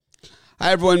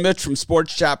Hi, everyone. Mitch from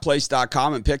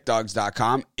SportsChatPlace.com and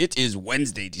PickDogs.com. It is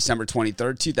Wednesday, December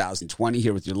 23rd, 2020,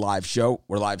 here with your live show.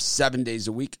 We're live 7 days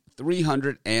a week,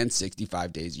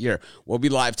 365 days a year. We'll be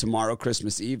live tomorrow,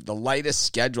 Christmas Eve, the lightest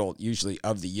schedule usually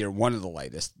of the year, one of the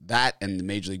lightest. That and the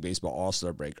Major League Baseball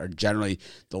All-Star break are generally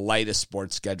the lightest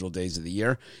sports schedule days of the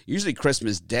year. Usually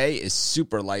Christmas Day is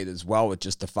super light as well with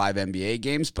just the 5 NBA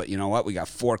games, but you know what? We got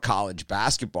 4 college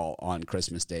basketball on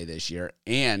Christmas Day this year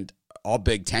and all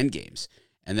Big Ten games.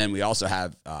 And then we also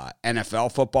have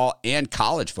NFL football and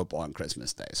college football on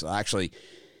Christmas Day. So actually,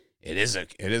 it is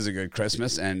a good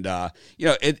Christmas. And,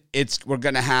 we're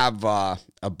going to have a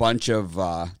bunch of,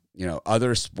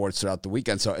 other sports throughout the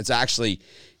weekend. So it's actually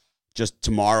just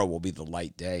tomorrow will be the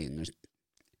light day. And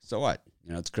so what?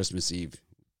 It's Christmas Eve.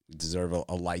 We deserve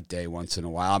a light day once in a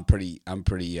while. I'm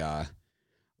pretty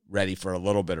ready for a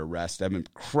little bit of rest. I've been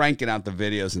cranking out the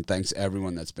videos, and thanks to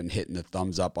everyone that's been hitting the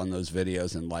thumbs up on those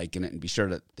videos and liking it. And be sure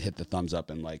to hit the thumbs up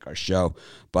and like our show.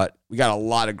 But we got a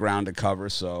lot of ground to cover,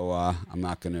 so I'm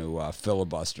not going to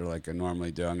filibuster like I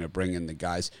normally do. I'm going to bring in the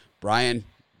guys. Brian,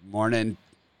 morning.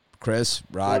 Chris,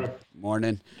 Rod,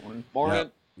 morning.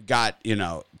 Morning. We got,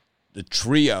 the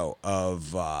trio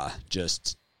of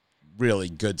just really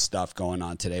good stuff going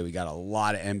on today. We got a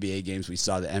lot of NBA games. We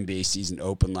saw the NBA season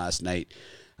open last night.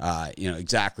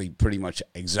 Pretty much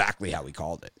exactly how we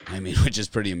called it. I mean, which is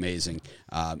pretty amazing.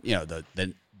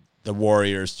 The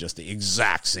Warriors, just the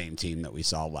exact same team that we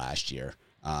saw last year,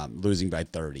 losing by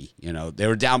 30. They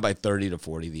were down by 30 to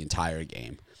 40 the entire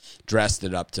game, dressed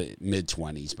it up to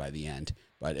mid-20s by the end.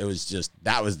 But it was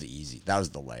that was the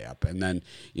layup. And then,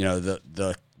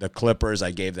 the Clippers,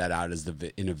 I gave that out as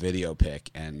in a video pick.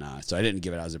 And so I didn't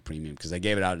give it out as a premium because I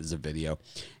gave it out as a video.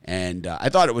 And I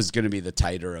thought it was going to be the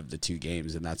tighter of the two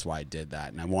games, and that's why I did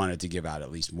that. And I wanted to give out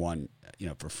at least one,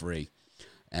 for free.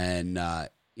 And, I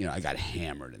got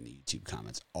hammered in the YouTube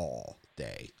comments all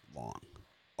day long.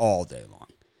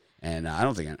 And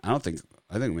I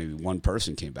think maybe one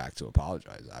person came back to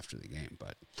apologize after the game.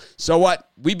 But so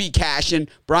what? We be cashing.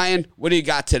 Brian, what do you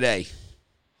got today?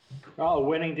 Oh,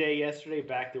 winning day yesterday.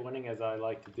 Back to winning as I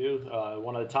like to do.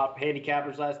 One of the top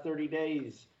handicappers last 30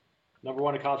 days. Number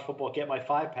one in college football. Get my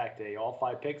 5-pack day. All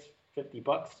 5 picks,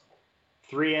 $50.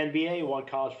 3 NBA, 1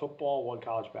 college football, 1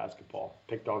 college basketball.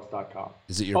 PickDogs.com.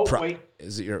 Is it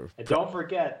your? And don't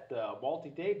forget the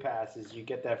multi-day passes. You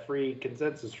get that free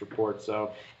consensus report.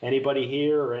 So anybody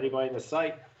here or anybody in the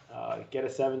site, get a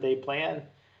 7-day plan,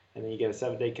 and then you get a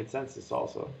 7-day consensus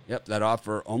also. Yep, that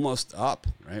offer almost up.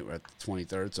 Right, we're at the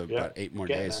 23rd, so about 8 more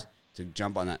days to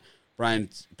jump on that.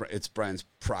 It's Brian's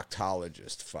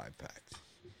proctologist 5-pack.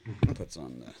 Puts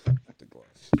on the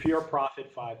gloves. Pure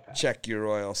profit 5-pack. Check your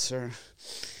oil, sir.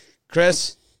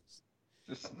 Chris?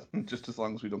 Just as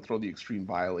long as we don't throw the extreme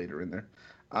violator in there.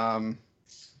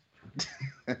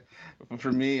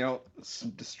 For me,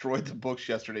 destroyed the books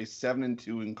yesterday, 7-2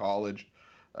 in college.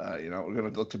 We're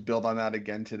going to look to build on that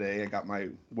again today. I got my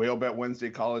Whale Bet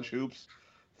Wednesday college hoops.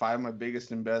 5 of my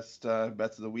biggest and best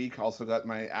bets of the week. Also got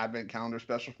my advent calendar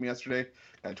special from yesterday.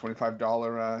 Got a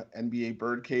 $25 NBA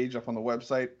Birdcage up on the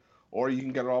website. Or you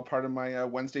can get it all part of my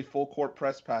Wednesday full court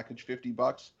press package,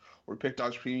 $50. Or Pick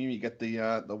Dogs Premium, you get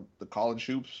the college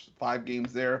hoops, 5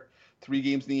 games there, 3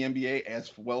 games in the NBA,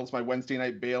 as well as my Wednesday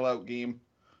night bailout game,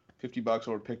 $50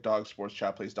 over Pick Dogs,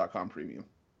 SportsChatPlace.com Premium.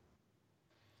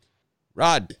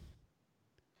 Rod.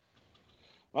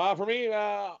 For me,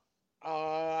 I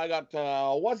got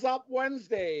What's Up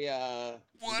Wednesday.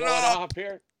 What up? Off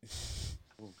here.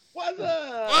 What's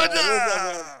up? What's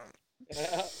up?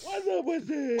 What's up,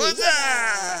 Wednesday? What's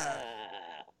up?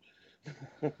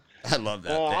 I love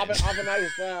that. Off a nice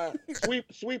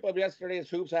sweep of yesterday's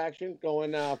hoops action,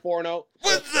 going 4-0.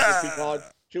 What's up? 2 college,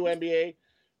 2 NBA.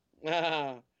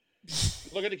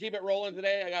 Looking to keep it rolling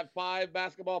today. I got 5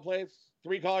 basketball plays,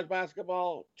 3 college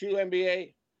basketball, 2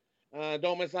 NBA.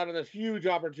 Don't miss out on this huge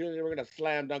opportunity. We're going to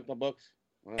slam dunk the books.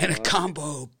 And a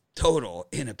combo total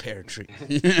in a pear tree.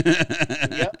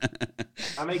 Yep.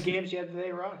 How many games you had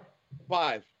today, Ron?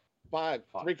 5.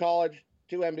 3 college,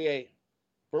 2 NBA.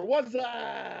 For what's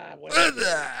up?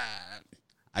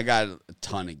 I got a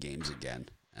ton of games again.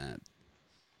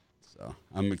 So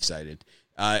I'm excited.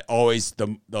 Always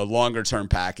the longer term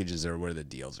packages are where the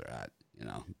deals are at.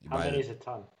 How many is a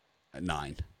ton?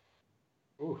 9.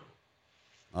 Ooh.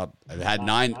 I've had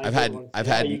 9.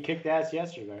 You kicked ass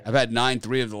yesterday. I've had 9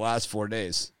 3 of the last 4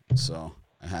 days. So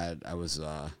I was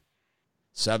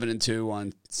 7-2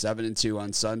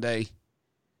 on Sunday,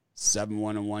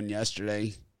 7-1-1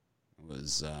 yesterday. It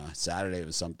was Saturday. It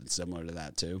was something similar to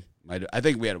that too. I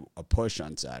think we had a push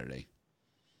on Saturday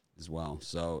as well.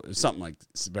 So it was something like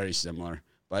very similar.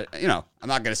 But, I'm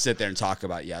not going to sit there and talk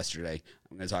about yesterday.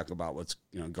 I'm going to talk about what's,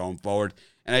 going forward.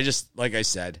 And I just, like I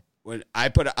said,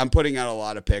 I'm putting out a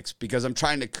lot of picks because I'm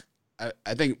trying to,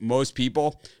 I think most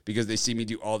people, because they see me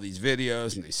do all these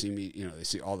videos and they see me, they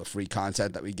see all the free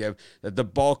content that we give, that the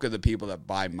bulk of the people that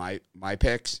buy my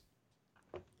picks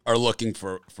are looking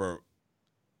for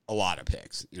a lot of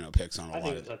picks, picks on I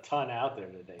think there's a ton out there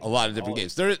today. A lot of different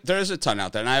games. There's a ton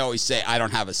out there, and I always say I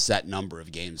don't have a set number of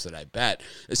games that I bet,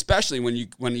 especially when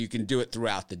you can do it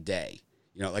throughout the day.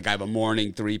 Like I have a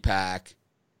morning 3-pack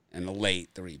and a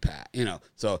late 3-pack.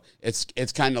 So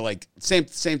it's kind of like same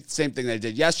thing that I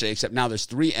did yesterday, except now there's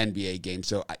 3 NBA games.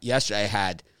 So yesterday I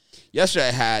had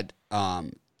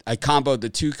I comboed the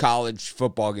 2 college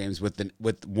football games with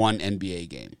 1 NBA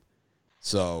game.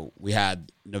 So we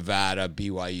had Nevada,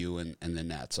 BYU, and the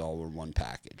Nets all were one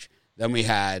package. Then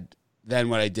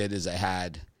what I did is I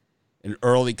had an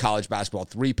early college basketball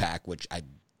 3-pack, which I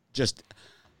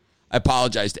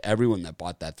apologize to everyone that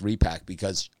bought that 3-pack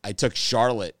because I took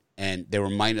Charlotte and they were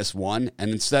 -1,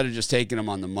 and instead of just taking them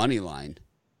on the money line,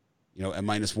 at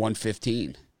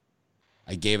 -115,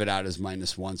 I gave it out as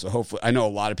 -1. So hopefully, I know a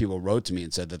lot of people wrote to me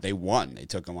and said that they won. They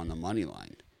took them on the money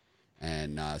line.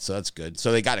 And so that's good.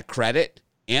 So they got a credit,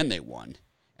 and they won.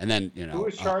 And then, Who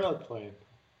was Charlotte playing?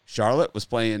 Charlotte was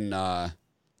playing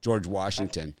George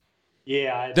Washington.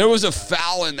 Yeah. There was a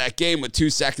foul in that game with 2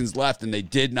 seconds left, and they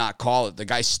did not call it. The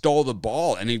guy stole the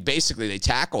ball, and they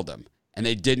tackled him, and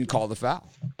they didn't call the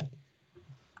foul.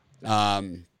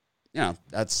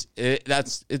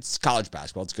 It's college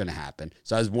basketball. It's going to happen.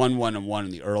 So I was 1-1-1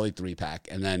 in the early 3-pack,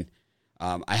 and then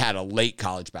I had a late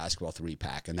college basketball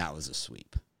 3-pack, and that was a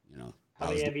sweep. How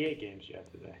many NBA games you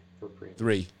have today for premium?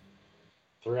 3.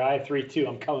 3. I have 3 too.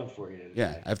 I'm coming for you today.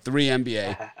 Yeah, I have 3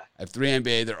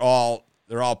 NBA. They're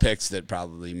all picks that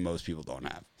probably most people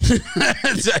don't have. So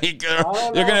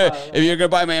if you're gonna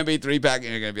buy my NBA 3-pack,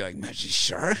 you're gonna be like, "Man, you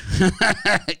sure?"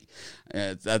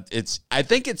 I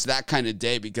think it's that kind of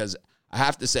day because I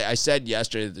have to say I said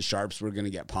yesterday that the Sharps were gonna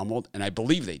get pummeled, and I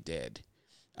believe they did.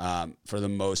 For the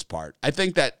most part, I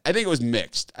think it was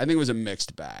mixed. I think it was a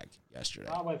mixed bag yesterday.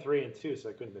 I went 3-2, so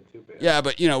it couldn't have been too bad. Yeah,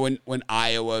 but when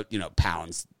Iowa,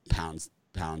 pounds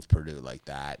Purdue like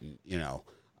that, and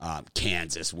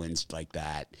Kansas wins like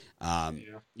that,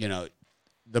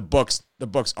 the books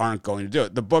aren't going to do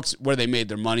it. The books where they made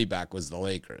their money back was the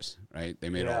Lakers, right? They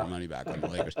made all their money back on the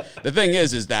Lakers. The thing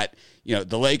is that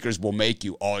the Lakers will make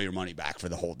you all your money back for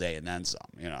the whole day and then some.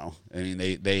 I mean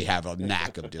they have a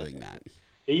knack of doing that.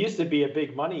 It used to be a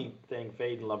big money thing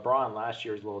fading LeBron. Last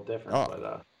year was a little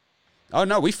different. Oh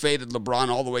no, we faded LeBron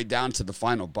all the way down to the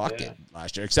final bucket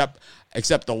last year, except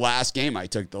the last game I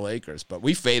took the Lakers, but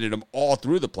we faded them all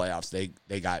through the playoffs. They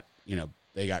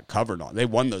got covered on. They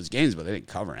won those games, but they didn't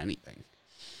cover anything.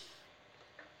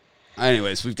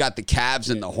 Anyways, we've got the Cavs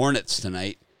and the Hornets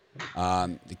tonight.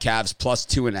 The Cavs plus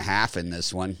 2.5 in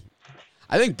this one.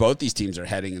 I think both these teams are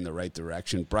heading in the right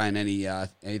direction. Brian,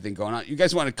 anything going on? You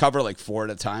guys want to cover like 4 at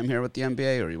a time here with the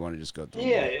NBA, or you want to just go through?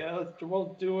 Yeah,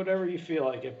 we'll do whatever you feel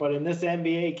like it. But in this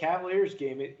NBA Cavaliers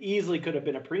game, it easily could have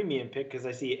been a premium pick because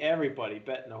I see everybody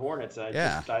betting the Hornets. I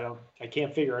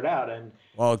can't figure it out. And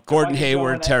Gordon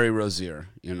Hayward, Terry Rozier,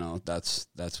 that's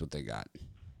what they got.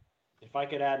 If I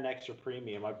could add an extra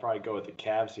premium, I'd probably go with the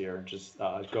Cavs here and just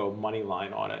go money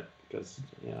line on it because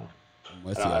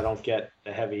I don't get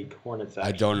the heavy Hornets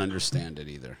action. I don't understand it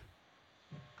either.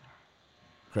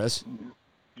 Chris?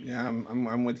 Yeah,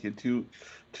 I'm with you.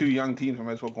 Two young teams. I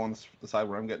might as well go on the side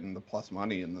where I'm getting the plus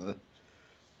money and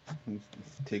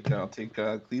I'll take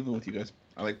Cleveland with you guys.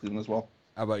 I like Cleveland as well.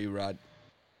 How about you, Rod?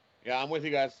 Yeah, I'm with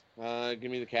you guys.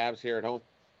 Give me the Cavs here at home.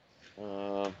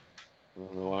 A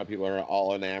lot of people are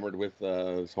all enamored with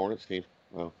this Hornets team.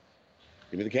 Well,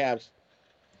 give me the Cavs.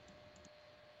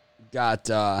 Got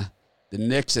the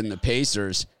Knicks and the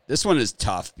Pacers. This one is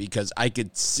tough because I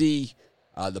could see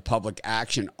the public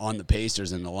action on the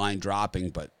Pacers and the line dropping,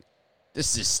 but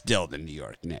this is still the New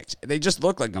York Knicks. They just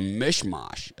look like a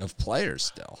mishmash of players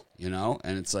still,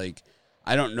 and it's like,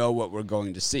 I don't know what we're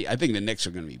going to see. I think the Knicks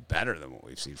are going to be better than what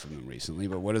we've seen from them recently,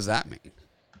 but what does that mean?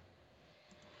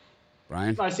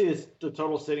 Brian? I see the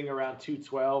total sitting around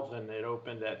 212, and it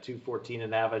opened at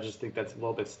 214.5. I just think that's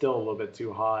still a little bit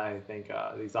too high. I think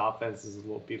these offenses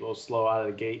will be a little slow out of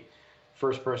the gate.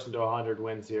 First person to 100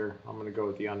 wins here. I'm going to go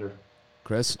with the under.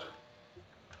 Chris?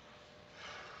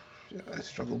 Yeah, I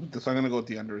struggle with this. I'm going to go with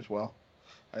the under as well.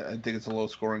 I think it's a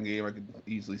low-scoring game. I could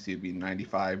easily see it being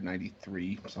 95,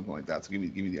 93, something like that. So give me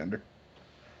the under.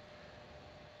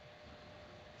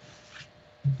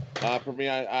 For me,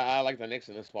 I like the Knicks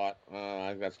in this spot. I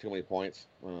think that's too many points.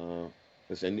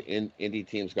 this Indy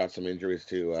team's got some injuries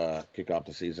to kick off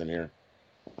the season here.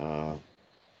 I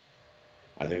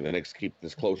think the Knicks keep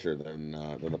this closer than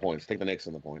the points. Take the Knicks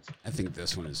and the points. I think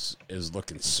this one is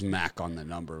looking smack on the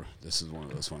number. This is one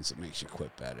of those ones that makes you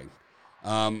quit betting.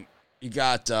 You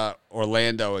got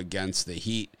Orlando against the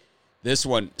Heat. This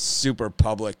one, super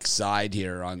public side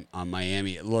here on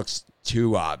Miami. It looks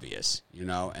too obvious,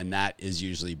 and that is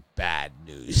usually bad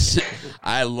news.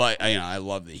 I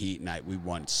love the Heat, and we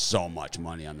won so much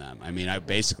money on them. I mean, I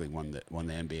basically won the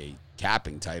NBA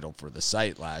capping title for the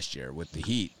site last year with the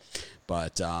Heat.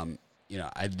 But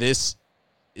this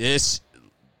is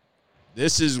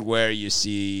where you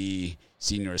see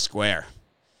Senior Square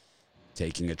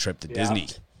taking a trip to Disney.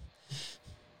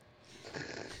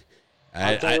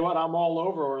 I'll tell you what, I'm all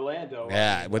over Orlando.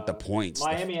 Yeah, with the points.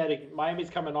 Miami's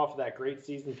coming off of that great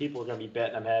season. People are going to be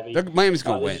betting them heavy. Miami's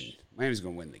going to win. Miami's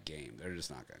going to win the game. They're just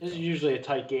not going to. This is usually a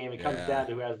tight game. It comes down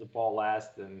to who has the ball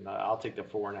last, and I'll take the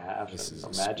 4.5. This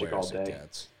is Magic all day.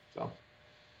 So.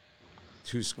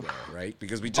 2 square, right?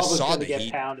 Because we just saw the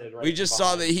Heat. We just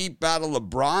saw the Heat battle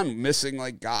LeBron, missing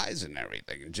like guys and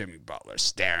everything, and Jimmy Butler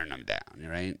staring them down,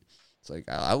 right? It's like,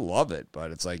 I love it, but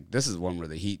it's like, this is one where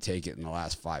the Heat take it in the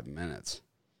last 5 minutes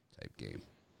type game.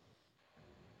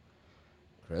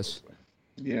 Chris?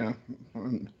 Yeah.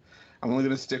 I'm only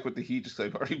going to stick with the Heat just because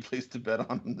I've already placed a bet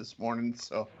on them this morning.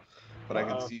 So, but I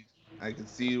can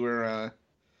see where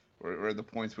the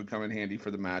points would come in handy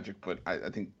for the Magic, but I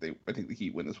think the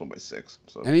Heat win this one by 6.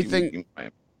 So anything?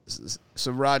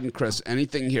 So Rod and Chris,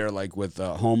 anything here like with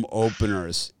home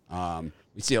openers?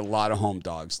 We see a lot of home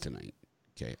dogs tonight.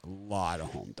 Okay, a lot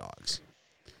of home dogs.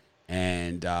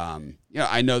 And,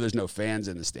 I know there's no fans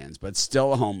in the stands, but it's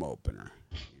still a home opener.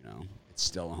 It's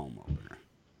still a home opener.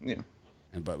 Yeah.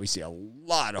 But we see a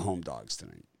lot of home dogs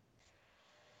tonight.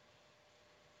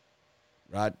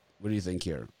 Rod, what do you think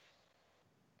here?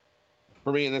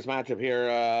 For me in this matchup here,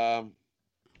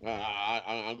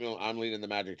 I'm leading the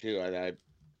Magic too.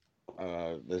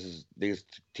 These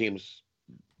teams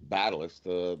battle. It's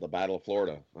the Battle of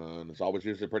Florida, and it's always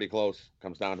usually pretty close.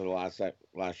 Comes down to the last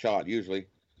shot usually.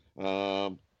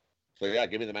 So yeah,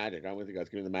 give me the Magic. I'm with you guys.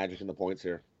 Give me the Magic and the points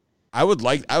here. I would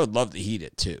love to heat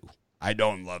it too. I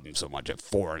don't love them so much at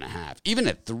 4.5. Even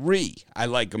at 3, I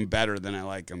like them better than I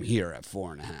like them here at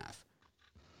 4.5.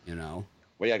 Well,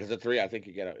 yeah, because at 3, I think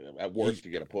you get at worst you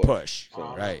get a push.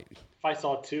 So, right. If I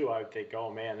saw 2, I would think,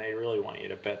 oh man, they really want you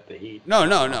to bet the Heat.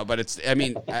 No. But it's. I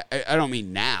mean, I don't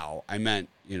mean now. I meant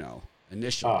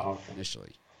initially. Oh, okay.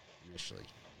 Initially.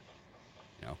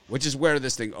 Which is where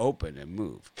this thing opened and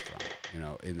moved from.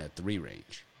 In that 3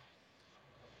 range.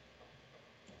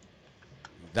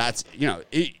 That's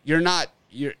you're not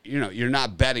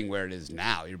betting where it is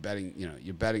now. You're betting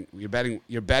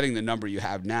you're betting the number you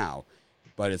have now,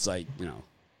 but it's like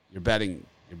you're betting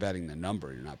the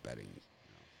number. You're not betting.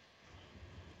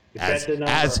 As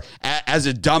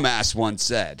a dumbass once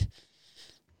said,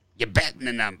 you're betting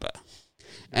the number.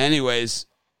 Anyways,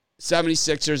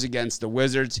 76ers against the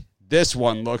Wizards. This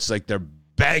one looks like they're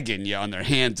begging you on their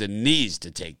hands and knees to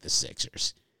take the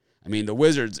Sixers. I mean, the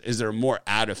Wizards, is there a more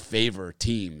out-of-favor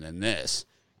team than this?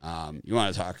 You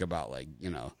want to talk about,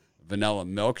 vanilla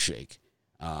milkshake.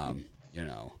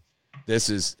 This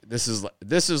is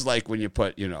like when you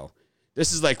put,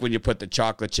 this is like when you put the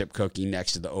chocolate chip cookie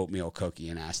next to the oatmeal cookie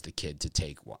and ask the kid to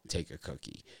take a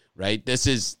cookie, right? This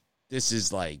is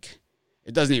like,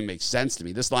 it doesn't even make sense to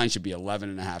me. This line should be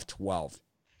 11.5, 12.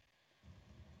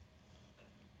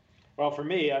 Well, for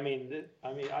me,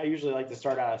 I usually like to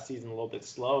start out a season a little bit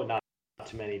slow, not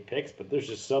too many picks, but there's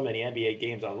just so many NBA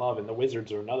games I love, and the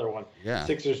Wizards are another one. Yeah.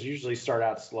 Sixers usually start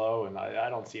out slow, and I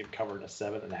don't see them covering a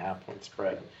 7.5 point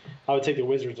spread. I would take the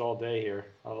Wizards all day here.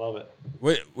 I love it.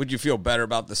 Would you feel better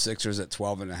about the Sixers at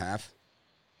 12.5?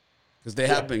 Because they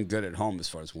have been good at home as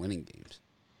far as winning games.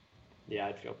 Yeah,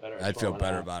 I'd feel better. I'd feel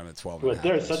better about them at 12.5. But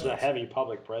there's such a heavy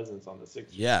public presence on the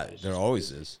Sixers. Yeah, there always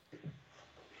is.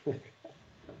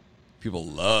 People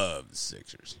love the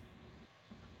Sixers.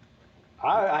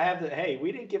 I have hey,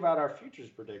 we didn't give out our futures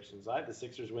predictions. I have the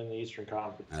Sixers win the Eastern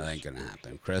Conference. That ain't going to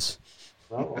happen. Chris?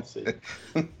 Well, we'll see.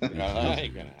 No, that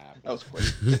ain't going to happen. That was quick.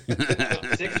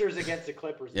 Sixers against the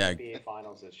Clippers in the NBA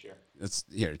Finals this year.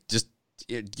 Just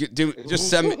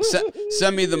send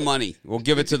me the money. We'll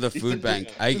give it to the food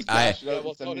bank. With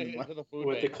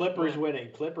the Clippers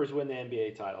winning, Clippers win the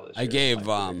NBA title this year.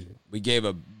 We gave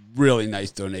a really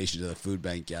nice donation to the food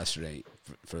bank yesterday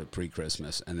for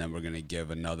pre-Christmas, and then we're going to give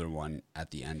another one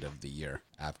at the end of the year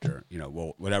after,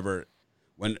 whatever,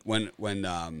 when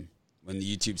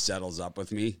the YouTube settles up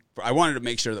with me. I wanted to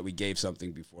make sure that we gave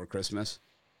something before Christmas,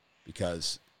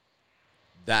 because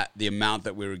the amount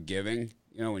that we were giving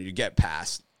when you get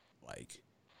past like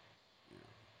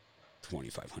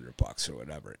 $2,500 or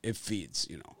whatever, it feeds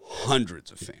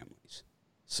hundreds of families.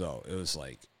 So it was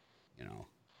like,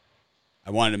 I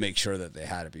wanted to make sure that they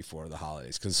had it before the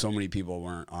holidays because so many people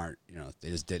aren't they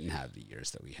just didn't have the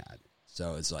years that we had.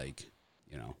 So it's like,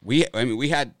 we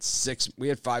had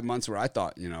 5 months where I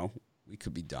thought we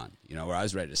could be done, where I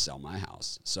was ready to sell my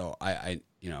house. So I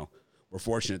we're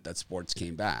fortunate that sports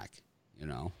came back,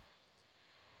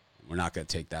 We're not going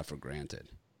to take that for granted.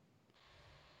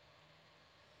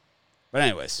 But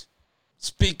anyways,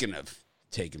 speaking of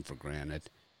taken for granted,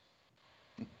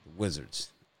 the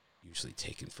Wizards usually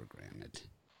taken for granted.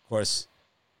 Of course,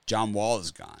 John Wall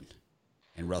is gone,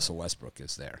 and Russell Westbrook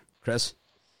is there. Chris?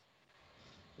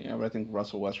 Yeah, but I think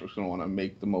Russell Westbrook's going to want to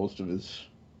make the most of his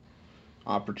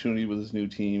opportunity with his new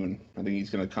team, and I think he's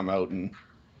going to come out and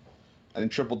I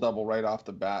think triple-double right off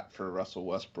the bat for Russell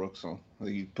Westbrook. So I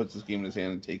think he puts this game in his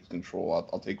hand and takes control.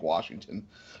 I'll take Washington.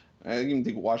 I even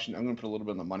think Washington. I'm going to put a little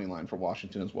bit on the money line for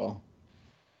Washington as well.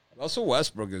 Russell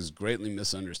Westbrook is greatly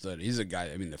misunderstood. He's a guy,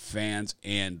 the fans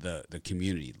and the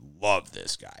community love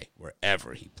this guy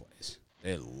wherever he plays.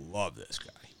 They love this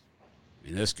guy.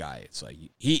 This guy, it's like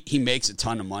he makes a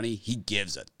ton of money. He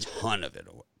gives a ton of it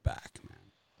back, man.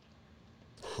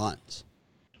 Tons.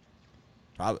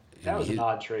 Probably. That was an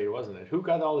odd trade, wasn't it? Who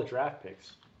got all the draft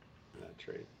picks in that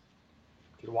trade?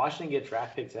 Did Washington get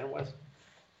draft picks and West?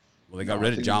 Well, they got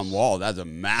rid of John Wall. That's a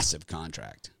massive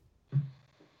contract.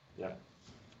 Yeah.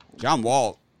 John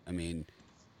Wall,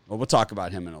 we'll talk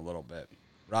about him in a little bit.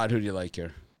 Rod, who do you like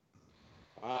here?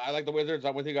 I like the Wizards.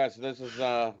 I'm with you guys. This is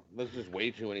just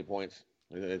way too many points.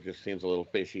 It just seems a little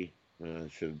fishy.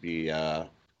 It should be at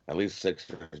least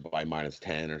Sixers by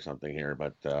 -10 or something here,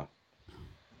 but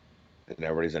and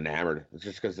everybody's enamored. It's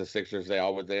just because the Sixers they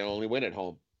only win at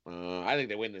home. I think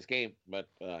they win this game, but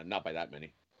not by that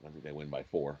many. I think they win by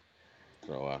 4.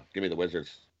 So give me the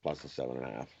Wizards plus the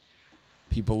 7.5.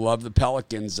 People love the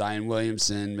Pelicans. Zion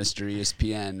Williamson, Mr.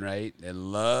 ESPN, right? They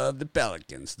love the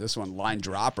Pelicans. This one, line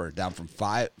dropper, down from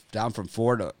 4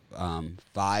 to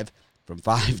 5, from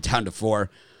 5 down to 4. Of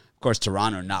course,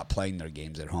 Toronto not playing their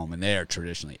games at home, and they are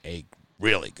traditionally a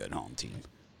really good home team.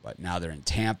 But now they're in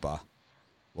Tampa.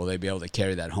 Will they be able to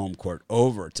carry that home court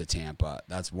over to Tampa?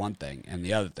 That's one thing. And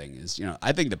the other thing is,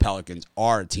 I think the Pelicans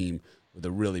are a team with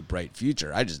a really bright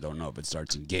future. I just don't know if it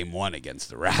starts in game 1 against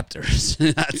the Raptors.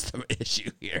 That's the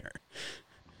issue here.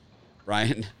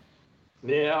 Brian?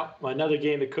 Yeah, another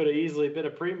game that could have easily been a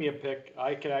premium pick.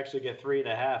 I could actually get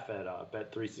 3.5 at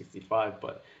Bet365,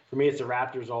 but for me, it's the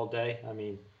Raptors all day.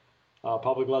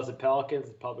 Public loves the Pelicans.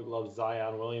 The public loves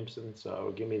Zion Williamson,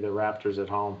 so give me the Raptors at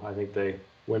home. I think they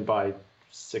win by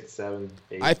 6, 7,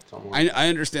 8. I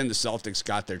understand the Celtics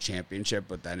got their championship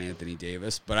with that Anthony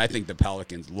Davis, but I think the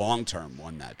Pelicans long-term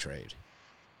won that trade.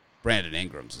 Brandon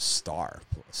Ingram's a star,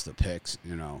 plus the picks,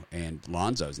 and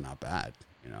Lonzo's not bad,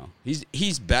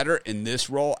 He's better in this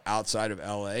role outside of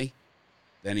L.A.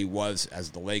 than he was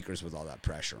as the Lakers with all that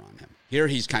pressure on him. Here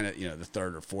he's kind of, the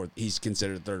third or fourth. He's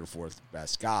considered the third or fourth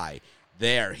best guy.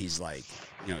 There he's like,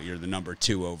 you're the number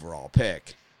 2 overall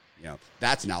pick.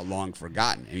 That's now long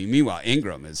forgotten. Meanwhile,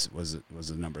 Ingram was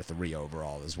the number 3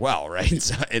 overall as well, right?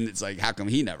 So, and it's like, how come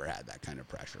he never had that kind of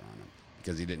pressure on him?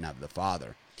 Because he didn't have the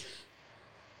father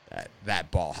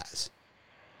that Ball has.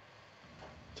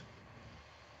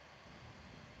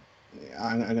 Yeah,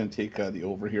 I'm going to take the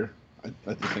over here.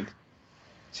 I think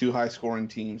 2 high-scoring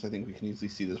teams. I think we can easily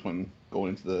see this one go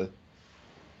into the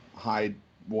high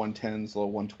 110s, low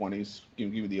 120s.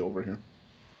 Give me the over here.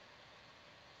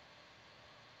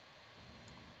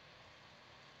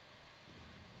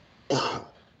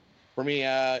 For me,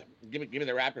 give me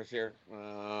the Raptors here.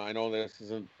 I know this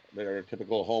isn't their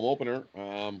typical home opener,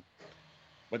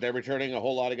 but they're returning a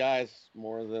whole lot of guys,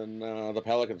 more than the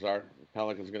Pelicans are. The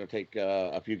Pelicans are going to take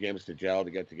a few games to gel,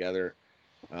 to get together.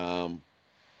 And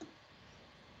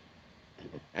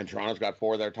Toronto's got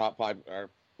 4 of their top 5, or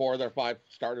 4 of their 5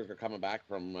 starters are coming back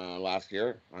from last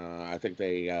year. I think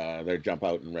they're jump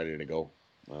out and ready to go.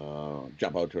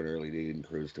 Jump out to an early lead and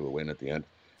cruise to a win at the end.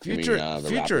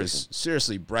 Future is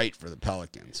seriously bright for the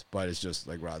Pelicans, but it's just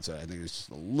like Rod said. I think it's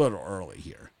just a little early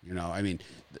here.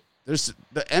 There's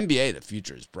the NBA. The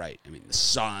future is bright. The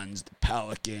Suns, the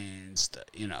Pelicans,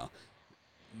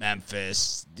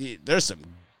 Memphis. There's some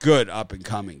good up and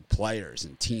coming players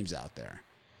and teams out there,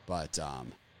 but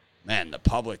man, the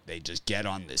public, they just get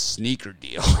on this sneaker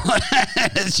deal.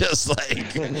 It's just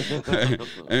like,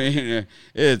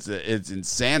 it's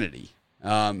insanity.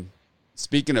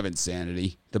 Speaking of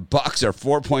insanity, the Bucks are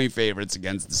 4-point favorites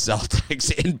against the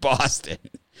Celtics in Boston.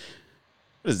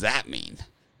 What does that mean?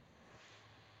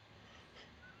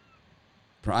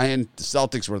 Brian, the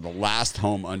Celtics were the last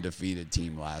home undefeated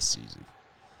team last season.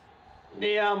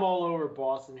 Yeah, I'm all over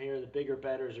Boston here. The bigger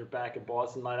bettors are back in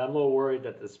Boston tonight. I'm a little worried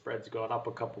that the spread's going up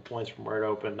a couple points from where it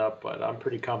opened up, but I'm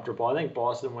pretty comfortable. I think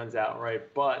Boston wins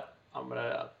outright, but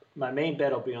my main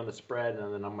bet will be on the spread,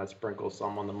 and then I'm gonna sprinkle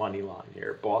some on the money line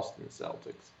here. Boston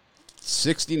Celtics.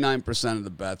 69% of the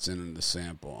bets in the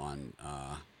sample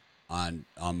on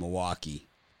Milwaukee.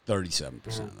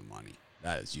 37% of the money.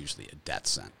 That is usually a death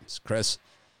sentence. Chris?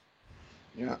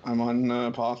 Yeah, I'm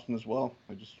on Boston as well.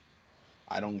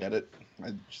 I don't get it.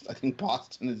 I think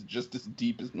Boston is just as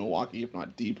deep as Milwaukee, if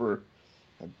not deeper.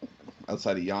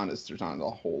 Outside of Giannis, there's not a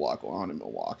whole lot going on in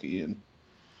Milwaukee. And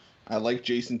I like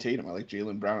Jason Tatum. I like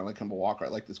Jaylen Brown. I like Kemba Walker. I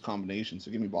like this combination.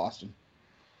 So give me Boston.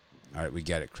 All right, we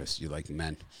get it, Chris. You like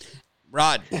men.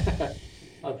 Rod?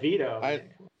 A veto.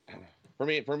 For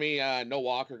me, no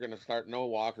Walker going to start. No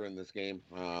Walker in this game.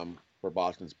 For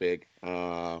Boston's big.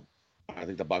 I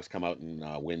think the Bucks come out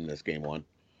and win this game one.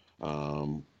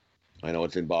 I know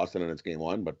it's in Boston and it's game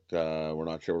one, but we're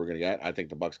not sure what we're going to get. I think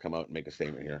the Bucks come out and make a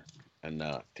statement here and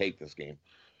take this game.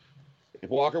 If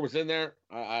Walker was in there,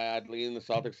 I'd lean the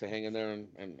Celtics to hang in there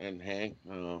and hang.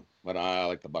 But I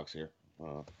like the Bucks here.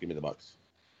 Give me the Bucks.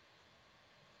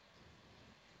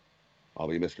 I'll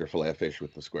be Mr. Filet-O-Fish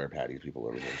with the square patties people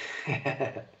over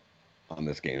here on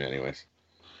this game, anyways.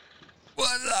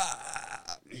 What's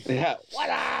up? Yeah. What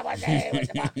up? What's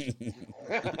the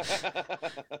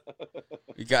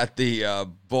We got the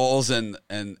Bulls and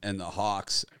the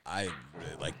Hawks. I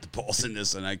really like the Bulls in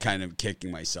this, and I kind of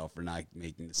kicking myself for not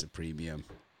making this a premium.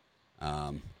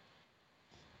 Got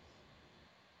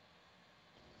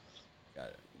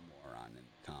more on in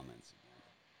the comments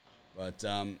again. But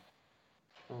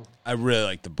I really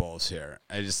like the Bulls here.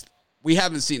 We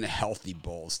haven't seen a healthy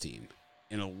Bulls team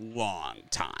in a long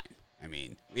time. I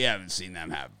mean, we haven't seen them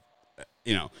have,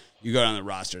 you go down the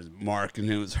roster, Mark, and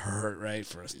it was hurt, right,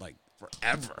 for like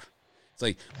forever. It's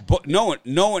like, but no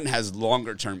one has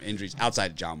longer term injuries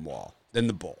outside of John Wall than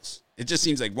the Bulls. It just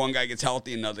seems like one guy gets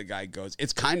healthy, another guy goes.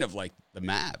 It's kind of like the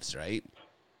Mavs, right?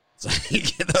 It's like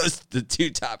the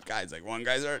two top guys. Like one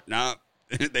guy's hurt, no,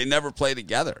 they never play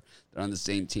together. They're on the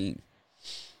same team.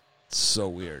 It's so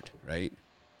weird, right?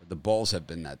 But the Bulls have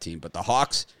been that team, but the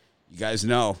Hawks, you guys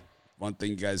know. One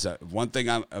thing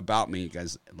about me, you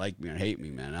guys like me or hate me,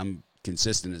 man. I'm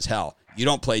consistent as hell. You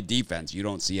don't play defense, you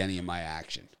don't see any of my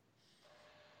action.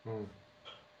 And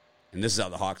this is how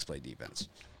the Hawks play defense.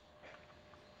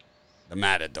 The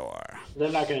Matador.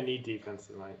 They're not going to need defense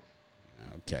tonight.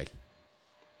 Okay.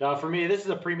 Now, for me, this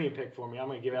is a premium pick for me. I'm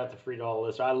going to give out the $3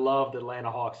 list. I love the Atlanta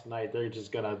Hawks tonight. They're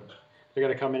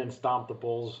gonna come in and stomp the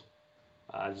Bulls.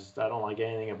 I don't like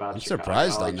anything about I'm Chicago.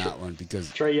 surprised on that one because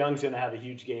Trae Young's going to have a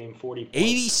huge game, 40 points.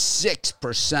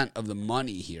 86% of the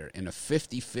money here in a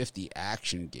 50-50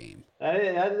 action game.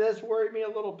 That's worried me a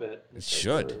little bit. It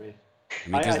should. I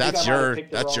mean, because that's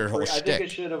your whole I shtick. think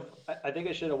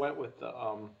I should have went with the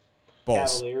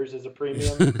Bulls. Cavaliers as a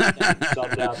premium and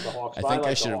subbed out the Hawks. I But think I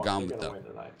like should the have Hawks. gone They're with gonna them.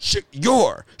 win tonight.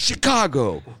 Your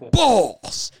Chicago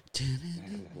Bulls.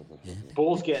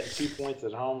 Bulls getting 2 points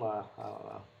at home. I don't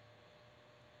know.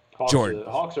 Jordan.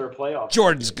 Hawks are a playoff.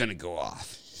 Jordan's going to go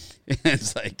off.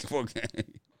 It's like, okay.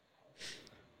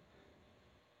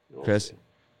 Chris?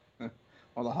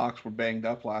 Well, the Hawks were banged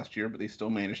up last year, but they still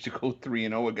managed to go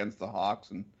 3-0 against the Hawks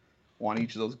and won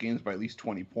each of those games by at least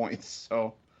 20 points.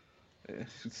 So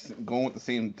it's going with the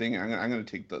same thing. I'm going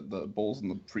to take the Bulls in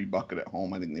the free bucket at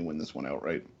home. I think they win this one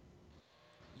outright.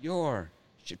 Your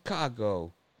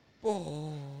Chicago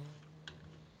Bulls.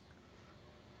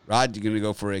 Rod, you going to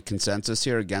go for a consensus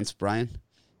here against Brian?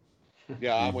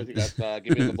 Yeah, I'm with you guys.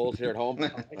 Give me the Bulls here at home.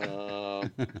 I'm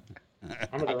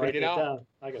going to write it out. down.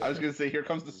 I was going to say, here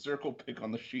comes the circle pick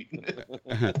on the sheet.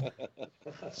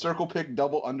 Circle pick,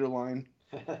 double underline.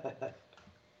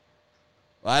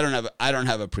 Well, I don't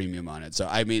have a premium on it. So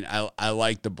I mean, I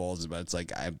like the Bulls, but it's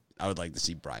like I would like to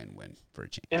see Brian win for a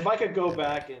change. If I could go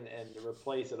back and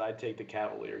replace it, I'd take the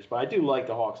Cavaliers. But I do like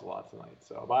the Hawks a lot tonight.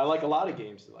 But I like a lot of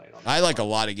games tonight. I like a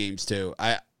lot of games too.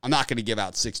 I'm not going to give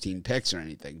out 16 picks or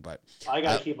anything, but I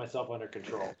got to keep myself under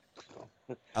control.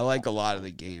 So. I like a lot of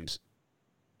the games.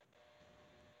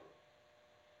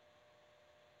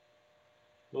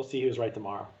 We'll see who's right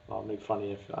tomorrow. I'll make fun of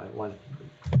you if I win.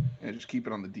 Yeah, just keep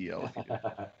it on the DL.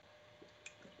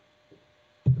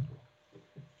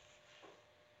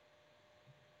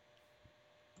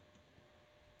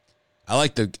 I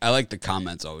like the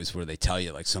comments always where they tell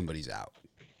you like somebody's out.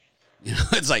 You know,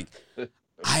 it's like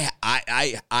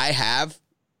I have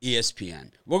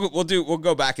ESPN. We'll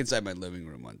go back inside my living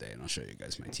room one day and I'll show you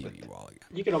guys my TV wall again.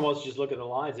 You can almost just look at the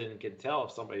lines and can tell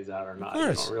if somebody's out or not.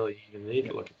 You don't really even need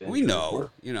to look at that. We know.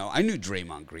 I knew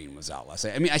Draymond Green was out last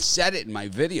night. I mean, I said it in my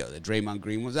video that Draymond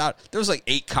Green was out. There was like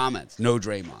 8 comments. No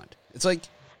Draymond. It's like,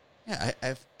 yeah,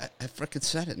 I freaking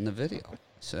said it in the video. I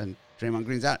said Draymond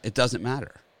Green's out. It doesn't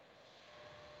matter.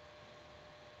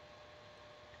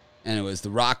 And it was the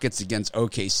Rockets against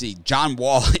OKC. John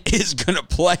Wall is going to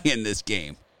play in this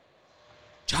game.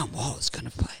 John Wall is going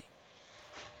to play.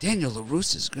 Daniel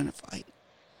LaRusse is going to fight.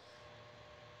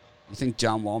 You think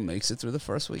John Wall makes it through the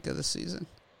first week of the season?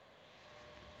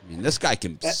 I mean, this guy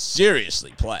can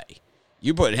seriously play.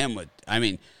 You put him with, I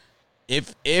mean,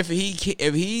 if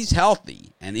he's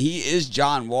healthy and he is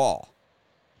John Wall,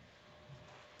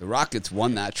 the Rockets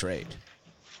won that trade.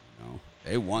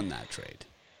 They won that trade.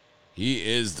 He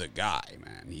is the guy,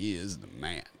 man. He is the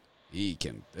man.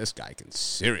 This guy can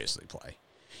seriously play.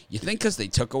 You think because they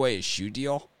took away his shoe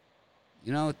deal,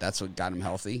 that's what got him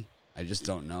healthy? I just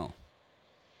don't know.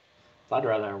 I'd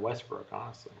rather have Westbrook,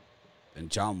 honestly. Than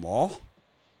John Wall?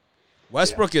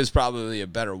 Westbrook is probably a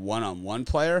better one-on-one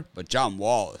player, but John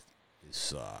Wall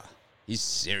is he's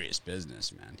serious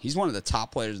business, man. He's one of the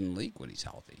top players in the league when he's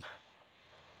healthy.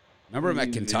 Remember him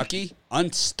at Kentucky?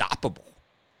 Unstoppable.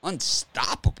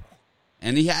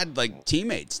 And he had,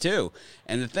 teammates, too.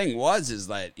 And the thing is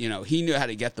that, he knew how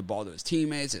to get the ball to his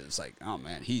teammates. It was like, oh,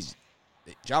 man,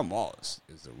 John Wall is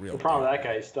the real. The problem with that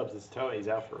guy, he stubs his toe and he's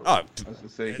out for a week. Oh, I was going to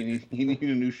say, he needed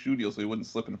a new shoe deal so he wouldn't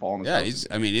slip and fall on his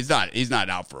toe. he's not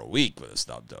out for a week with a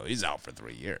stub toe. He's out for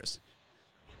 3 years.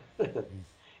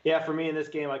 Yeah, for me in this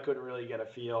game, I couldn't really get a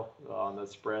feel on the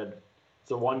spread. It's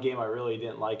the one game I really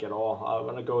didn't like at all. I'm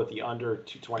going to go with the under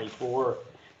 224.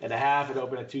 And a half, it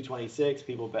opened at 226.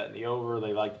 People betting the over.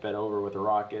 They like to bet over with the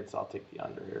Rockets. I'll take the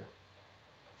under here.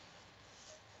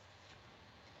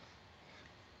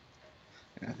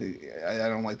 I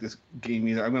don't like this game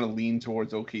either. I'm going to lean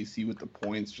towards OKC with the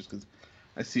points just because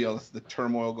I see all the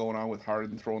turmoil going on with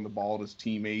Harden throwing the ball at his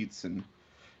teammates. And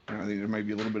I think there might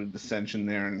be a little bit of dissension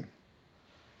there. And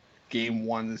game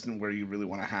one isn't where you really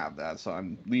want to have that. So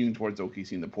I'm leaning towards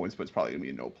OKC in the points, but it's probably going to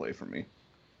be a no play for me.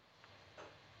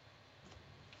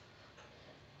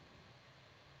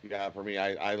 Yeah, for me,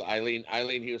 I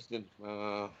lean Houston.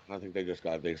 I think they just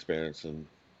got the experience and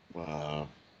they're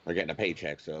getting a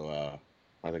paycheck, so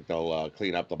I think they'll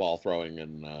clean up the ball throwing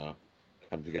and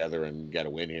come together and get a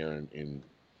win here in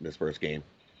this first game.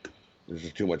 There's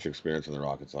just too much experience in the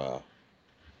Rockets. I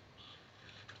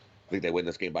think they win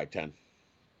this game by 10.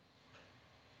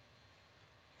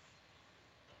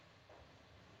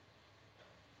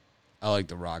 I like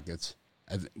the Rockets.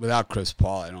 Without Chris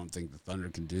Paul, I don't think the Thunder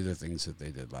can do the things that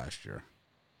they did last year.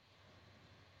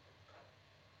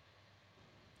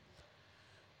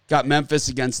 Got Memphis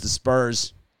against the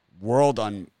Spurs. World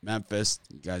on Memphis.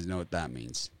 You guys know what that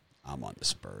means. I'm on the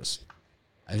Spurs.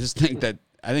 I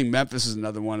think Memphis is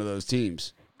another one of those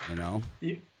teams,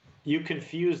 You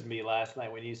confused me last night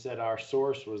when you said our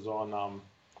source was on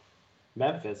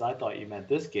Memphis. I thought you meant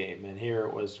this game, and here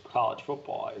it was college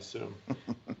football, I assume.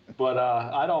 But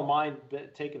I don't mind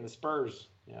taking the Spurs.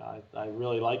 I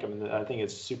really like them, and I think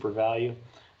it's super value.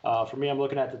 For me, I'm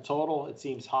looking at the total. It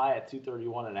seems high at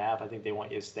 231.5. I think they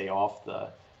want you to stay off the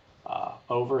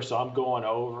over, so I'm going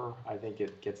over. I think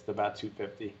it gets to about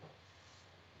 250.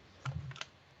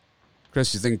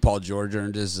 Chris, you think Paul George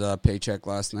earned his paycheck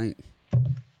last night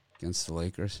against the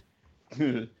Lakers?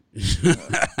 You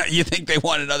think they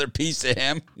want another piece of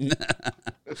him?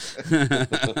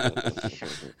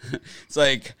 It's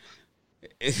like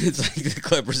the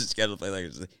Clippers is scheduled to play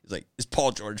Lakers. It's like, is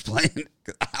Paul George playing?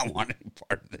 Because I don't want any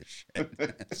part of this shit.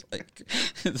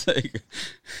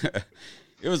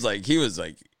 It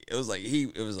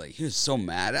was so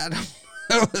mad at him.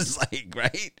 It was like,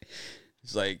 right?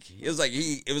 It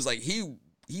was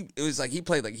like he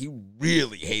played like he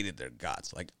really hated their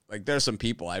guts. Like there's some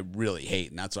people I really hate,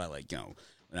 and that's why when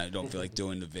I don't feel like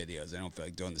doing the videos, I don't feel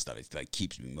like doing the stuff. It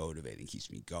keeps me motivated, keeps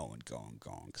me going,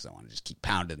 because I want to just keep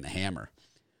pounding the hammer.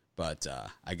 But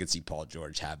I could see Paul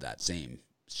George have that same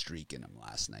streak in him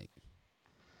last night.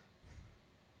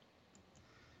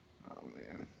 Oh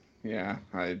man, yeah,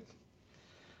 I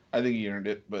think he earned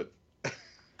it, but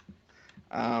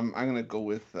I'm gonna go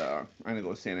with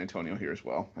San Antonio here as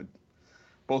well.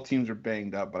 Both teams are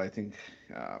banged up, but I think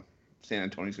San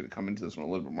Antonio's going to come into this one a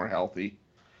little bit more healthy.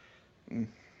 I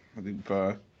think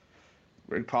Greg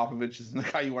Popovich is the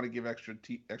guy you want to give extra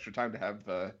time to have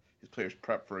his players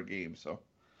prep for a game. So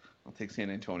I'll take San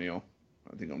Antonio.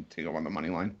 I think I'll take them on the money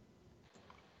line.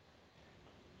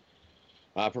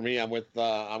 For me, I'm with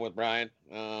Brian.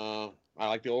 I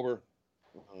like the over.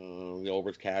 The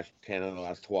overs cashed 10 of the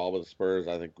last 12 of the Spurs.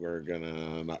 I think we're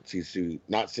gonna not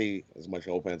see as much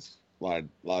offense. A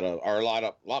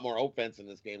lot more offense in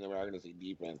this game than we are going to see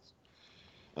defense.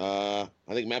 I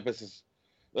think Memphis is.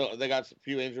 They got a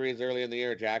few injuries early in the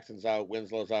year. Jackson's out.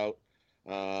 Winslow's out.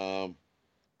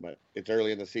 But it's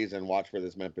early in the season. Watch for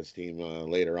this Memphis team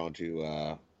later on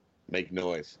to make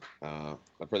noise.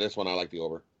 But for this one, I like the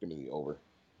over. Give me the over.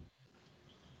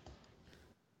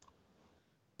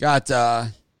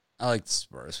 I like the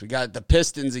Spurs. We got the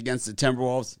Pistons against the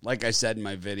Timberwolves. Like I said in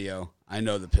my video, I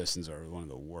know the Pistons are one of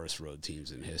the worst road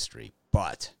teams in history,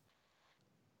 but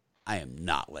I am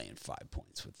not laying 5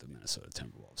 points with the Minnesota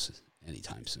Timberwolves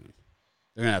anytime soon.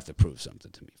 They're going to have to prove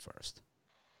something to me first.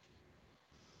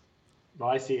 Well,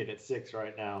 I see it at 6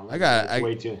 right now.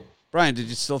 Way too. Brian, did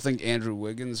you still think Andrew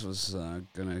Wiggins was going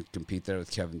to compete there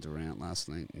with Kevin Durant last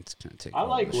night? It's going to take. I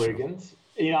like Wiggins.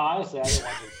 You know, honestly, I didn't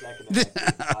watch the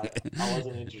second. I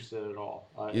wasn't interested at all.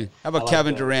 How about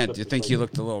Kevin Durant? Do you think he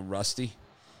looked a little rusty?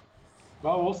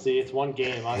 Well, we'll see. It's one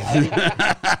game. I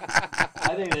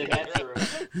think the Nets are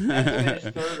finished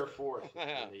 3rd or 4th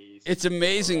in the East. It's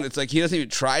amazing. It's like he doesn't even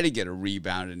try to get a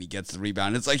rebound, and he gets the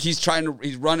rebound. It's like he's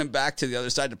running back to the other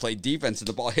side to play defense, and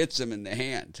the ball hits him in the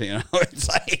hand. You know, it's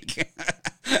like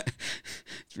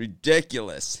it's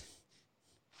ridiculous.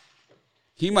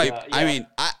 He might. Yeah. I mean,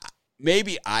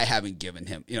 maybe I haven't given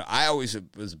him. You know, I always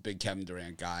was a big Kevin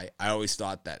Durant guy. I always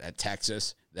thought that at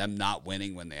Texas, them not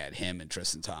winning when they had him and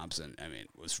Tristan Thompson, I mean,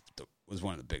 was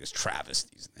one of the biggest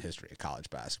travesties in the history of college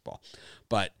basketball.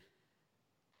 But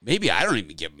maybe I don't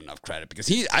even give him enough credit because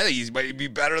I think he's might be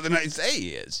better than I say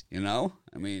he is. You know,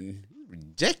 I mean,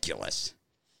 ridiculous.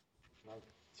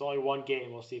 It's only one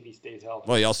game. We'll see if he stays healthy.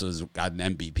 Well, he also has got an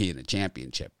MVP in a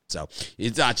championship, so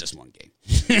it's not just one game.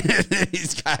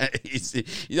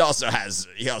 He also has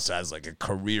like a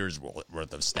career's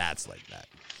worth of stats like that.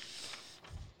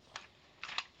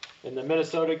 In the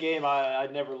Minnesota game,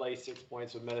 I'd never lay 6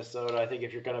 points with Minnesota. I think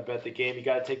if you're going to bet the game, you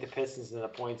got to take the Pistons and the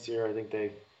points here. I think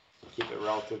they keep it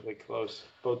relatively close.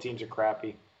 Both teams are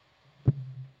crappy.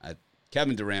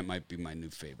 Kevin Durant might be my new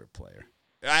favorite player.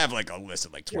 I have like a list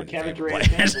of like 20 Kevin favorite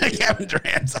players. Kevin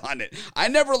Durant's on it. I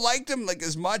never liked him like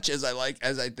as much as I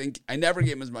think. I never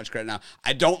gave him as much credit. Now,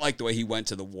 I don't like the way he went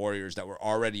to the Warriors that were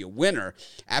already a winner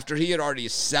after he had already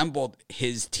assembled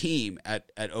his team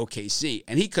at OKC,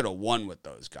 and he could have won with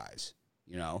those guys.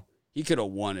 You know, he could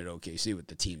have won at OKC with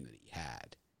the team that he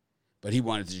had, but he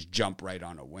wanted to just jump right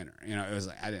on a winner. You know, it was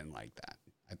like I didn't like that.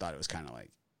 I thought it was kind of like,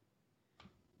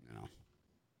 you know.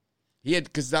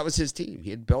 Because that was his team. He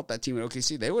had built that team at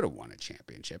OKC. They would have won a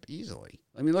championship easily.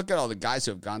 I mean, look at all the guys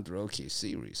who have gone through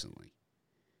OKC recently.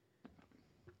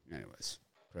 Anyways,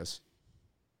 Chris.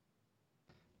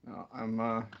 No, I'm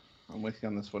with you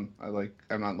on this one.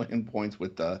 I'm not laying points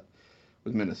with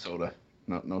Minnesota.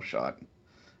 No shot.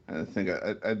 I think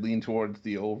I'd lean towards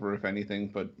the over if anything,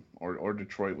 but or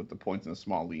Detroit with the points in a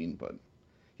small lean. But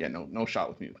yeah, no shot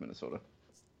with me with Minnesota.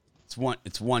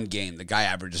 It's one game. The guy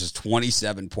averages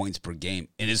 27 points per game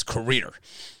in his career.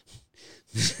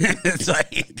 It's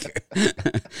like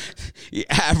he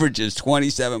averages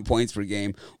 27 points per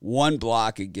game, 1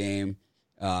 block a game.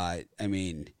 I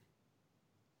mean,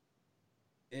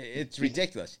 it's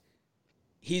ridiculous.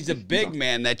 He's a big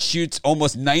man that shoots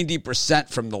almost 90%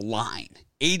 from the line,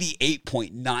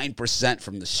 88.9%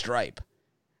 from the stripe.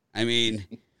 I mean,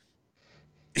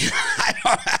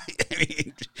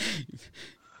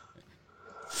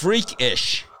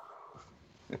 freak-ish.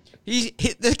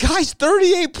 The guy's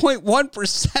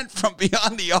 38.1% from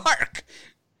beyond the arc.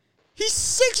 He's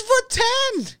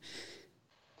 6'10".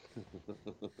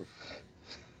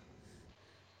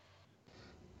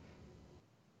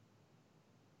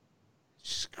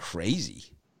 It's crazy.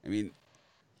 I mean,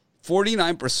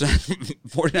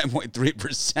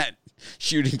 49.3%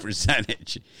 shooting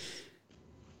percentage.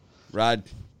 Rod,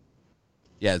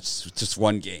 yeah, it's just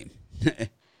one game.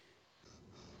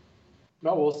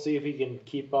 No, we'll see if he can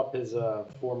keep up his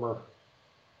former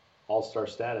All-Star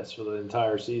status for the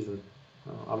entire season.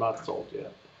 I'm not sold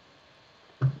yet.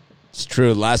 It's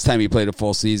true. Last time he played a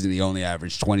full season, he only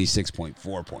averaged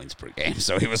 26.4 points per game,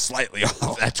 so he was slightly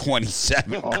off that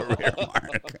 27 career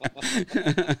mark.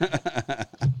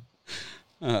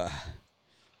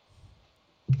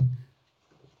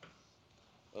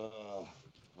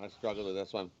 I struggle with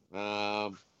this one.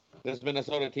 This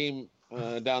Minnesota team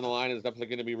down the line is definitely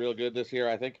going to be real good this year,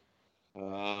 I think.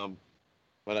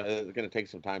 But it's going to take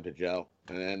some time to gel.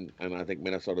 And I think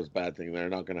Minnesota's bad thing, they're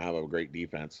not going to have a great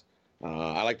defense.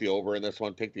 I like the over in this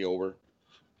one. Take the over.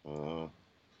 Not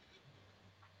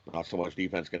so much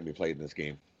defense going to be played in this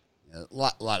game. A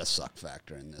lot of suck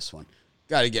factor in this one.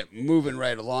 Got to get moving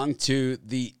right along to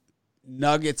the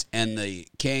Nuggets and the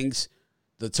Kings.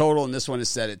 The total in this one is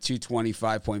set at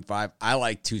 225.5. I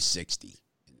like 260 in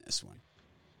this one.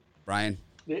 Brian?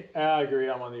 Yeah, I agree.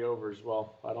 I'm on the over as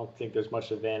well. I don't think there's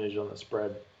much advantage on the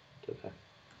spread today.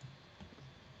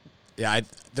 Yeah,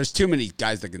 there's too many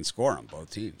guys that can score on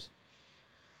both teams.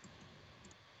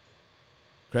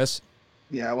 Chris?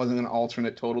 Yeah, I wasn't going to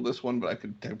alternate total this one, but I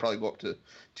could probably go up to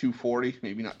 240.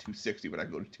 Maybe not 260, but I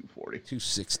go to 240.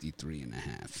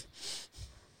 263.5.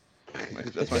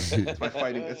 That's my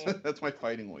fighting. That's my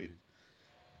fighting weight.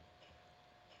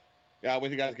 Yeah,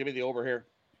 with you guys, give me the over here.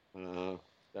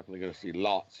 Definitely going to see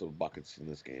lots of buckets in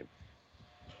this game.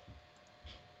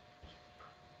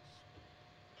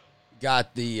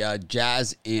 Got the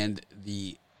Jazz and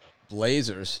the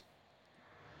Blazers.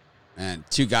 And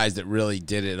two guys that really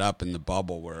did it up in the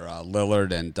bubble were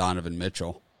Lillard and Donovan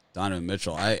Mitchell. Donovan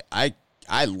Mitchell, I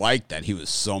like that he was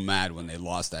so mad when they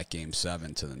lost that Game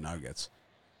 7 to the Nuggets.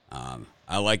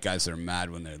 I like guys that are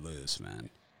mad when they lose, man.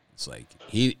 It's like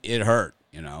it hurt,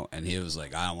 you know, and he was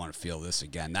like, I don't want to feel this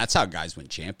again. That's how guys win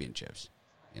championships,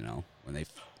 you know.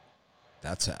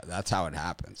 That's how it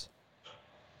happens.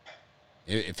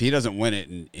 If he doesn't win it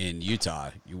in Utah,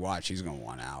 you watch, he's going to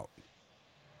want out.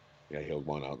 Yeah, he'll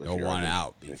want out. He'll want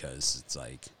out because it's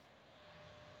like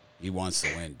he wants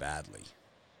to win badly.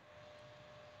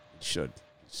 He should.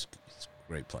 He's a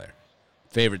great player.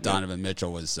 Favorite Donovan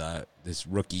Mitchell was this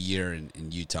rookie year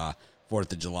in Utah.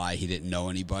 4th of July, he didn't know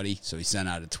anybody, so he sent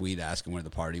out a tweet asking where the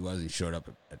party was. He showed up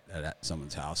at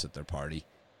someone's house at their party.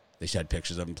 They had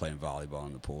pictures of him playing volleyball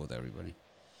in the pool with everybody. It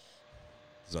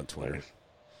was on Twitter. Nice.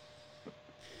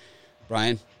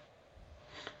 Brian?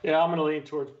 Yeah, I'm going to lean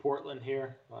towards Portland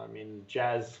here. I mean,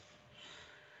 Jazz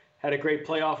had a great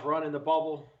playoff run in the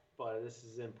bubble, but this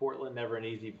is in Portland, never an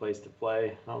easy place to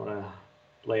play. I'm going to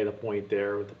lay the point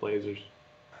there with the Blazers.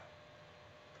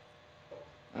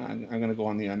 I'm going to go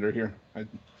on the under here.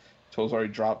 Total's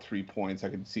already dropped 3 points. I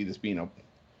could see this being a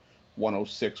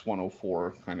 106,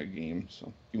 104 kind of game.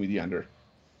 So give me the under,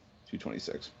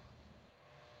 226.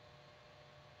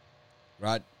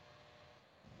 Rod?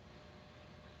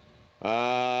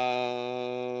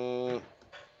 I'm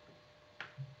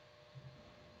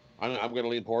going to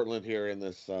lean Portland here in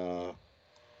this. I'm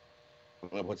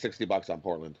going to put $60 on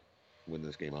Portland. Win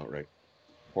this game outright.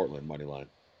 Portland money line,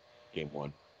 game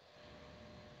 1.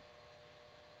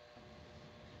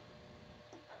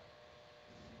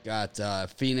 Got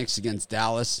Phoenix against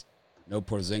Dallas. No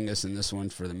Porzingis in this one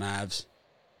for the Mavs.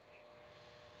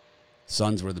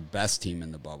 Suns were the best team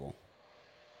in the bubble.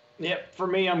 Yep, for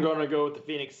me, I'm going to go with the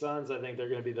Phoenix Suns. I think they're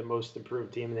going to be the most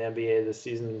improved team in the NBA this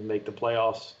season and make the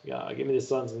playoffs. Yeah, give me the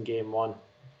Suns in game 1,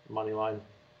 money line.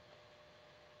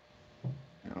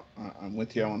 I'm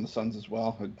with you on the Suns as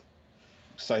well. I'm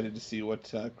excited to see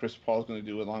what Chris Paul's going to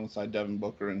do alongside Devin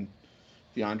Booker and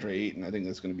DeAndre Ayton. I think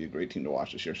that's going to be a great team to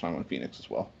watch this year. So I'm on Phoenix as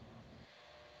well.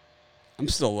 I'm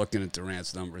still looking at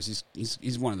Durant's numbers.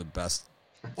 He's one of the best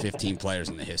 15 players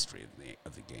in the history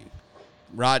of the game.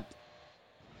 Rod?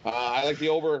 I like the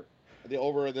over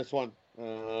of this one.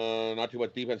 Not too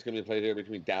much defense going to be played here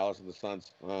between Dallas and the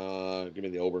Suns. Give me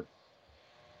the over.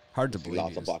 Hard to believe.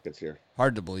 Lots of buckets here.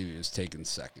 Hard to believe he was taken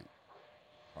second.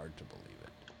 Hard to believe it.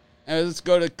 And let's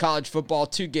go to college football.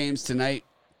 2 games tonight,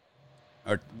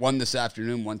 or 1 this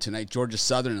afternoon, 1 tonight. Georgia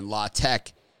Southern and La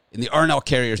Tech in the Arnell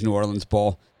Carriers New Orleans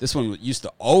Bowl. This one used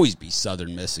to always be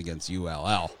Southern Miss against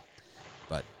ULL,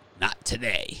 but not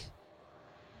today.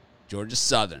 Georgia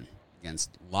Southern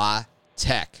against La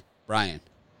Tech. Brian?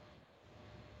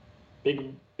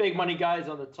 Big money guys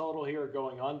on the total here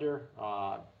going under.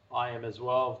 I am as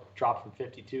well. Dropped from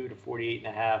 52 to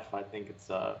 48.5. I think it's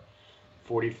a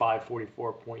 45,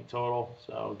 44 point total.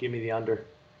 So give me the under.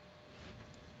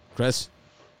 Chris?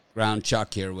 Ground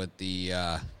Chuck here with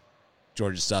the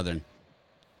Georgia Southern.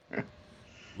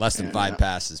 Less than 5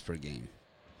 passes per game.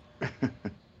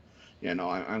 Yeah,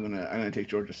 no, I'm gonna take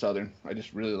Georgia Southern. I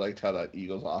just really liked how that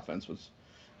Eagles offense was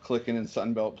clicking in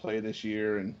Sun Belt play this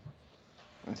year, and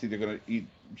I think they're gonna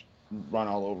run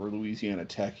all over Louisiana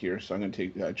Tech here. So I'm gonna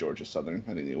take Georgia Southern.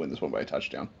 I think they win this one by a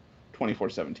touchdown,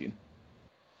 24-17.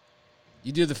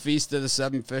 You do the Feast of the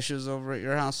 7 Fishes over at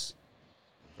your house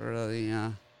for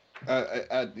the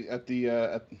at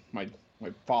my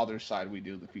father's side, we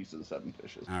do the Feast of the 7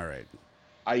 Fishes. All right.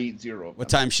 I eat 0 of them. What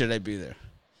time should I be there?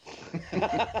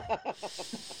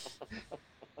 Let's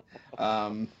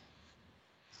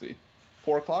see,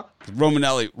 4 o'clock.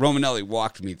 Romanelli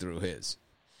walked me through his.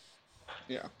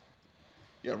 Yeah.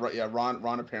 Right. Yeah.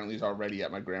 Ron apparently is already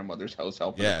at my grandmother's house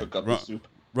helping her cook up the soup.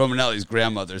 Romanelli's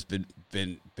grandmother's been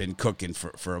cooking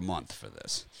for a month for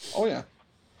this. Oh yeah.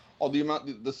 Oh, the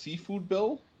amount, the seafood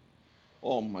bill?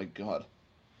 Oh my God.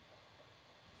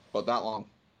 About that long.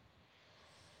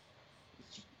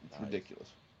 It's ridiculous.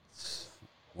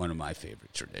 One of my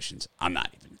favorite traditions. I'm not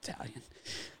even Italian.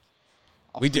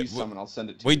 I'll freeze some and I'll send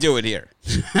it to you. We do it here.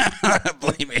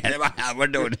 Believe me, we're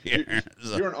doing it here.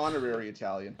 You're an honorary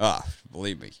Italian. Oh,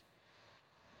 believe me.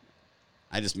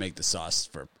 I just make the sauce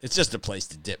for. It's just a place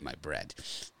to dip my bread.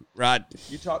 Rod,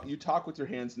 you talk with your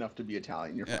hands enough to be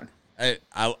Italian. You're fine.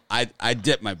 I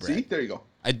dip my bread. See, there you go.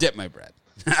 I dip my bread.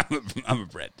 I'm a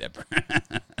bread dipper. I'm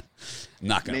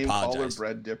not going to apologize. Name caller,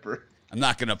 bread dipper. I'm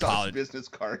not going to apologize. Business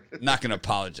card. I'm not going to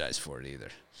apologize for it either.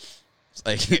 It's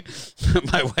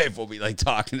like my wife will be like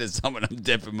talking to someone. I'm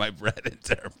dipping my bread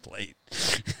into her plate.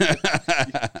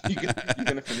 You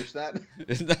gonna finish that?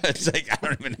 It's like I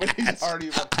don't even ask.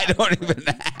 I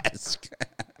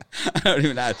don't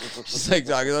even ask. She's like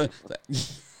talking.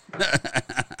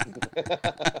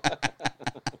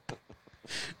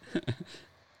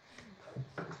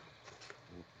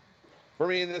 For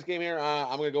me in this game here,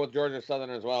 I'm going to go with Georgia Southern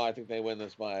as well. I think they win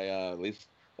this by at least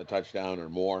a touchdown or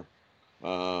more.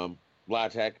 La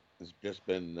Tech has just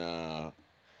been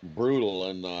brutal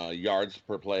in yards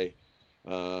per play.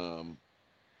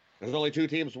 There's only two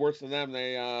teams worse than them.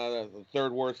 They the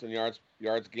third worst in yards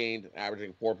gained,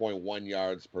 averaging 4.1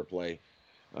 yards per play.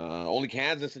 Only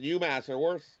Kansas and UMass are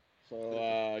worse.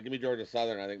 So give me Georgia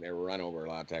Southern. I think they run over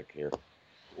La Tech here.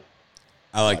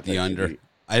 I like the under.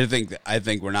 I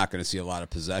think we're not going to see a lot of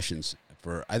possessions.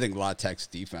 I think La Tech's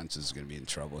defense is going to be in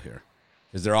trouble here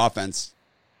because their offense,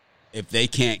 if they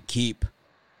can't keep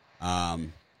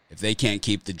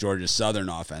the Georgia Southern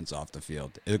offense off the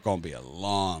field, it's going to be a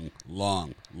long,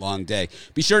 long, long day.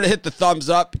 Be sure to hit the thumbs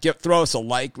up. Throw us a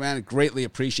like, man. Greatly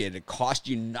appreciated. It costs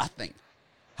you nothing.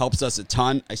 Helps us a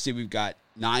ton. I see we've got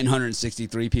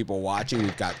 963 people watching.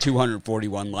 We've got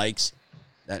 241 likes.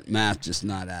 That math just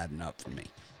not adding up for me.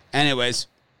 Anyways,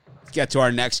 let's get to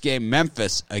our next game.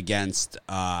 Memphis against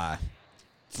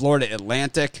Florida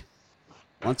Atlantic.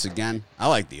 Once again, I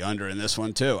like the under in this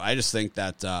one too. I just think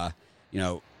that,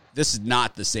 this is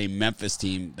not the same Memphis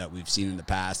team that we've seen in the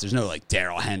past. There's no like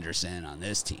Darrell Henderson on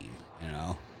this team,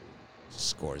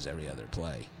 scores every other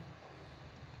play.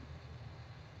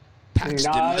 I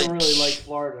really like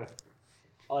Florida.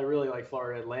 I really like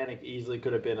Florida. Atlantic easily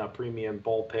could have been a premium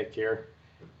bowl pick here.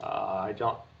 I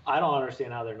don't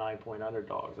understand how they're 9-point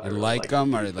underdogs. You really like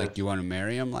them, or like you want to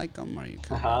marry them like them, or you?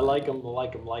 I like them.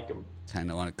 Kind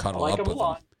of want to cuddle up with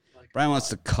them. Brian wants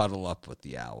to cuddle up with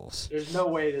the Owls. There's no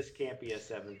way this can't be a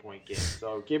 7-point game.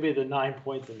 So give me the 9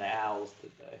 points and the Owls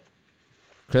today.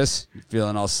 Chris, you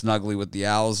feeling all snuggly with the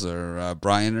Owls or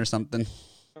Brian or something?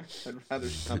 I'd rather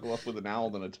snuggle up with an owl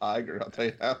than a tiger. I'll tell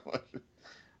you that much.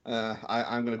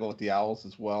 I'm going to go with the Owls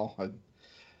as well.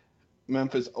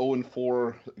 Memphis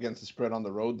 0-4 against the spread on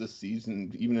the road this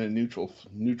season, even in a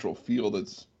neutral field.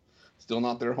 It's still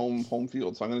not their home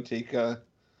field. So I'm going to take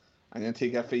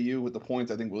FAU with the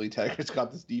points. I think Willie Taggart's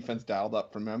got this defense dialed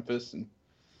up for Memphis, and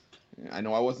I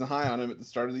know I wasn't high on him at the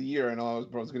start of the year. I know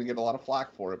I was going to get a lot of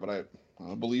flack for it, but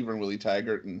I'm a believer in Willie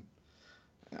Taggart, and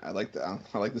I like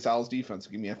this Owls defense.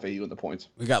 Give me FAU and the points.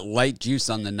 We got light juice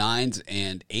on the 9s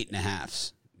and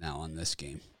 8.5s now on this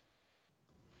game.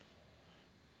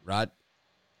 Rod?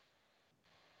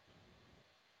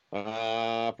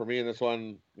 For me in this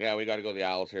one, yeah, we got to go the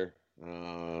Owls here.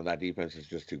 That defense is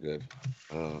just too good.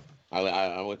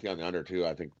 I'm with you on the under too.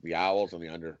 I think the Owls and the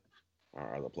under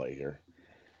are the play here.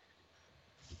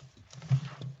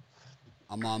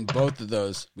 I'm on both of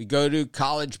those. We go to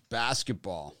college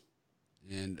basketball.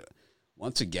 And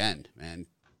once again, man,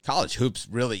 college hoops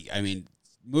really,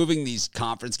 moving these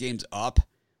conference games up.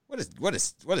 What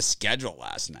a schedule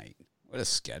last night. What a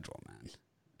schedule, man.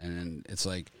 And it's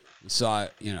like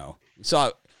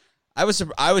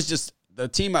the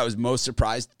team I was most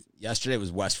surprised yesterday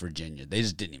was West Virginia. They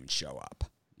just didn't even show up,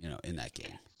 in that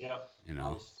game. Yeah. I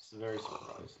was very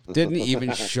surprised. Didn't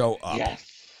even show up. Yes.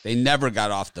 They never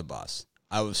got off the bus.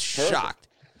 I was shocked.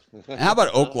 And how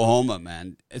about Oklahoma,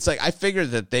 man? It's like I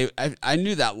figured that I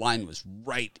knew that line was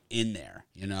right in there.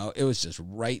 It was just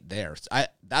right there.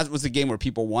 That was the game where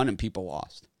people won and people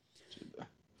lost.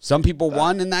 Some people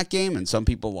won in that game and some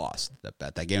people lost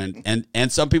that game,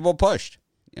 and some people pushed.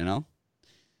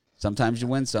 Sometimes you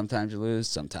win, sometimes you lose,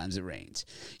 sometimes it rains.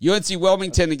 UNC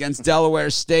Wilmington against Delaware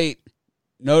State,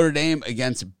 Notre Dame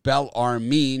against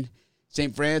Bellarmine,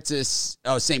 St.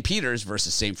 Peter's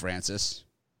versus St. Francis.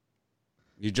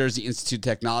 New Jersey Institute of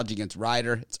Technology against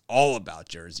Rider. It's all about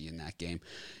Jersey in that game.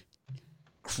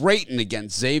 Creighton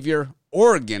against Xavier.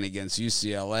 Oregon against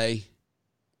UCLA.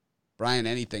 Brian,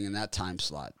 anything in that time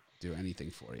slot do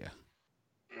anything for you?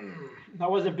 I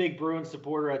was a big Bruins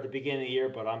supporter at the beginning of the year,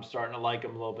 but I'm starting to like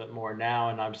them a little bit more now,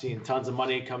 and I'm seeing tons of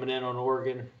money coming in on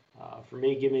Oregon. For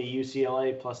me, give me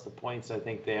UCLA plus the points. I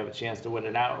think they have a chance to win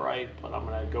it outright, but I'm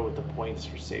going to go with the points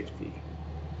for safety.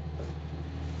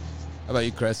 How about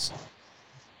you, Chris?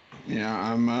 Yeah,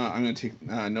 I'm going to take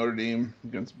Notre Dame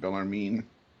against Bellarmine.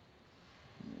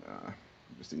 I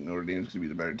just think Notre Dame's going to be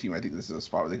the better team. I think this is a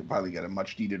spot where they can probably get a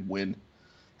much-needed win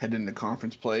heading into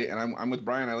conference play. And I'm with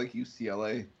Brian. I like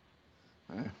UCLA.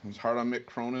 I was hard on Mick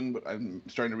Cronin, but I'm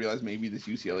starting to realize maybe this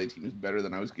UCLA team is better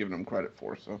than I was giving them credit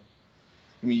for. So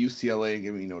give me UCLA and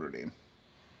give me Notre Dame.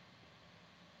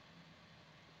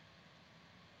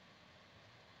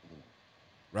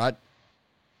 Rod?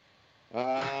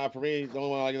 For me, the only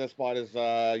one I like in this spot is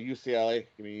UCLA.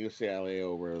 Give me UCLA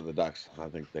over the Ducks. I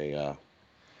think they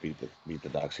beat the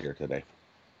Ducks here today.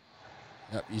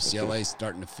 Yep, UCLA's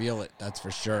starting to feel it, that's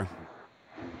for sure.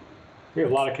 We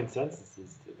have a lot of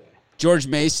consensuses today. George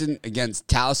Mason against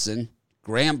Towson.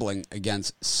 Grambling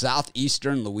against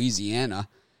Southeastern Louisiana.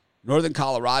 Northern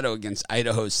Colorado against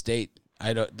Idaho State.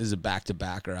 This is a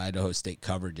back-to-backer. Idaho State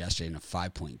covered yesterday in a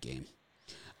 5-point game.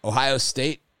 Ohio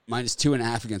State minus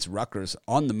 2.5 against Rutgers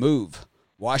on the move.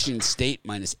 Washington State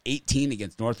minus 18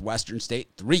 against Northwestern State.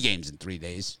 3 games in 3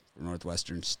 days for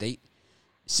Northwestern State.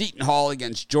 Seton Hall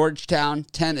against Georgetown.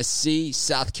 Tennessee,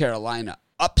 South Carolina,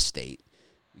 upstate.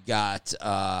 We got,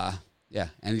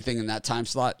 anything in that time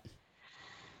slot?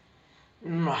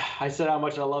 I said how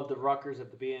much I love the Rutgers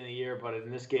at the beginning of the year, but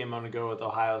in this game, I'm going to go with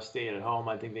Ohio State at home.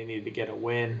 I think they need to get a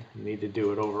win. They need to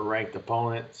do it over a ranked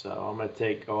opponent. So I'm going to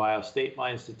take Ohio State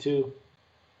minus the 2.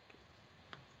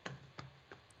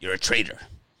 You're a traitor.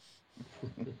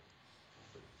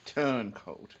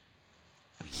 Turncoat.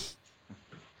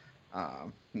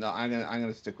 No, I'm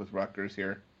gonna stick with Rutgers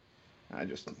here. I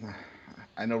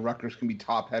know Rutgers can be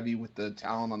top heavy with the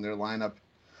talent on their lineup,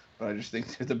 but I just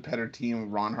think they're the better team.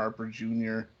 Ron Harper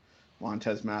Jr.,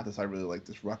 Montez Mathis. I really like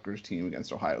this Rutgers team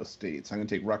against Ohio State, so I'm gonna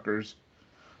take Rutgers.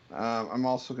 I'm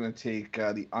also gonna take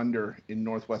the under in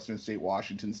Northwestern State,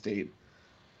 Washington State.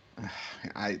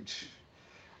 I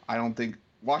don't think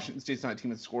Washington State's not a team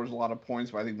that scores a lot of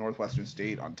points, but I think Northwestern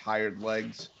State on tired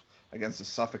legs against a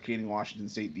suffocating Washington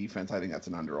State defense, I think that's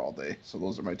an under all day. So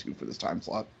those are my 2 for this time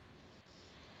slot.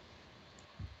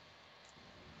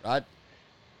 Rod?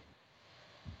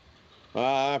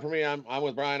 For me, I'm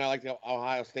with Brian. I like the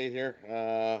Ohio State here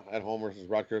at home versus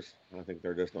Rutgers. I think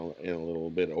they're just in a little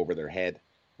bit over their head.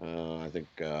 I think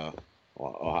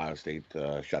Ohio State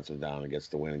shuts them down and gets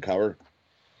the win and cover.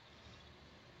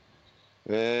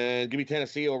 And give me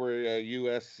Tennessee over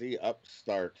USC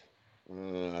upstart.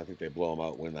 I think they blow them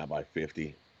out, win that by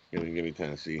 50. Give me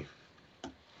Tennessee.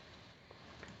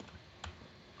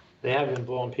 They have been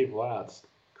blowing people out. It's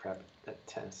crap at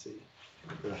Tennessee.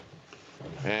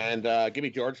 And give me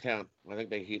Georgetown. I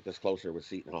think they keep this closer with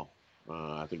Seton Hall.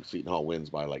 I think Seton Hall wins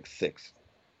by like 6,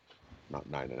 not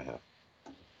 9.5.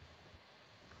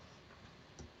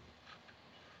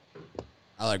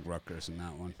 I like Rutgers in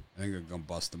that one. I think they're going to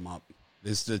bust them up.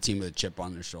 This is the team with a chip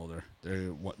on their shoulder.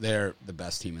 They're the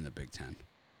best team in the Big Ten.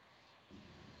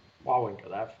 Well, I wouldn't go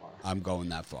that far. I'm going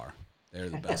that far. They're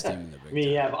the best team in the Big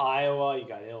Ten. You have Iowa, you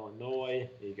got Illinois,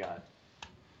 you got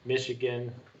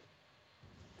Michigan.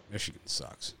 Michigan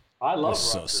sucks. I love They're Rutgers.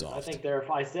 so soft. I think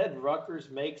if I said Rutgers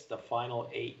makes the final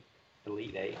 8,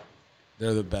 Elite 8.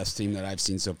 They're the best team that I've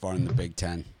seen so far in the Big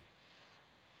Ten.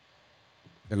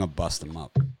 They're going to bust them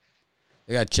up.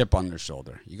 They got a chip on their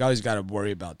shoulder. You always got to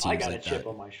worry about teams like that. I got a chip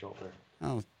on my shoulder.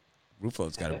 Oh,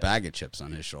 Ruffalo's got a bag of chips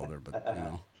on his shoulder, but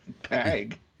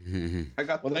Bag. I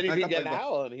got. Well, then you can get an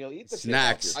owl and he'll eat the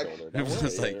snacks. Chip off your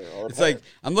shoulder. It's like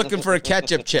I'm looking for a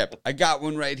ketchup chip. I got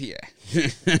one right here.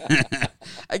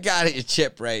 I got a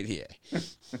chip right here.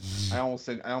 I almost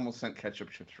sent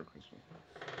ketchup chips for Christmas.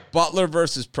 Butler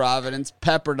versus Providence.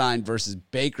 Pepperdine versus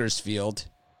Bakersfield.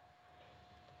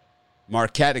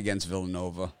 Marquette against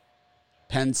Villanova.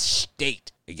 Penn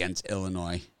State against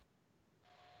Illinois.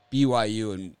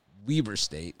 BYU and Weber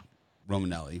State.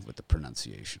 Romanelli with the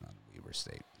pronunciation on Weber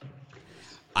State.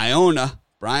 Iona.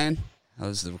 Brian, that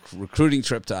was the recruiting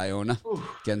trip to Iona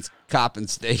against Coppin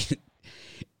State.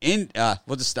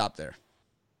 We'll just stop there.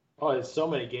 Oh, there's so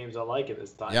many games I like at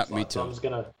this time. Yep, me too.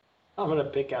 So I'm gonna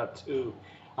pick out 2.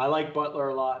 I like Butler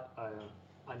a lot.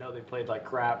 I know they played like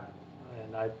crap,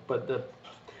 but the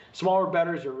smaller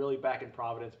bettors are really back in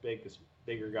Providence big. The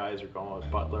bigger guys are going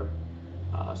with Butler.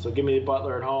 So give me the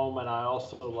Butler at home, and I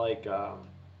also like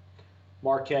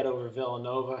Marquette over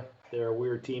Villanova. They're a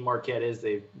weird team. Marquette is.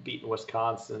 They've beaten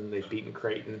Wisconsin. They've beaten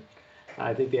Creighton.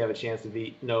 I think they have a chance to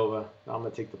beat Nova. I'm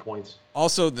going to take the points.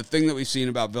 Also, the thing that we've seen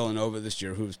about Villanova this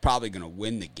year, who's probably going to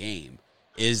win the game,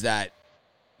 is that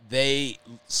they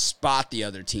spot the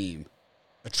other team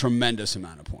a tremendous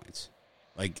amount of points.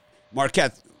 Like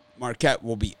Marquette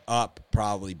will be up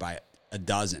probably by a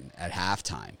dozen at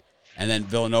halftime. And then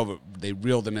Villanova, they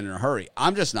reel them in a hurry.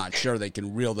 I'm just not sure they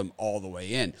can reel them all the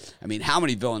way in. I mean, how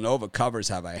many Villanova covers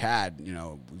have I had?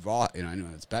 We've all,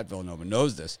 anyone that's bet Villanova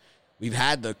knows this. We've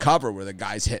had the cover where the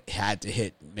guys had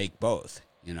to make both,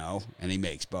 and he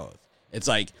makes both. It's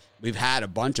like we've had a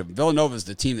bunch of them. Villanova's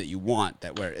the team that you want,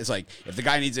 that where it's like if the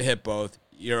guy needs to hit both,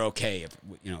 you're okay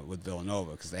with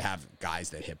Villanova because they have guys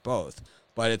that hit both.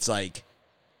 But it's like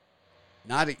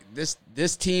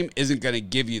this team isn't going to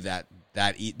give you that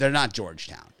they're not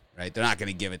Georgetown, right? They're not going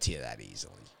to give it to you that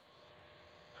easily.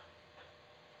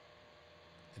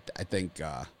 I think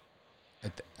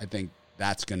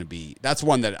that's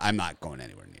one that I'm not going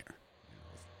anywhere near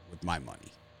with my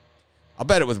money. I'll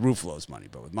bet it with Ruffalo's money,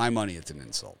 but with my money, it's an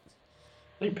insult.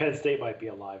 I think Penn State might be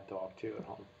a live dog too at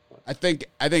home. I think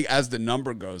as the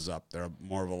number goes up, they're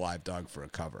more of a live dog for a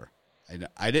cover.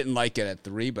 I didn't like it at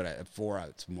 3, but at 4,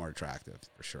 it's more attractive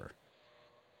for sure.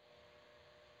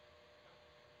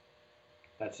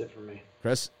 That's it for me.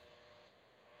 Chris?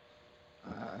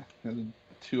 The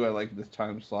 2 I like this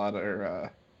time slot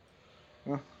are,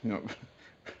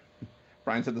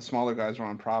 Brian said the smaller guys are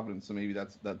on Providence, so maybe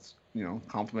that's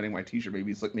complimenting my T-shirt.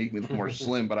 Maybe it's like making me look more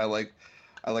slim, but I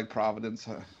like Providence.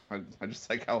 I just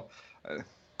like how,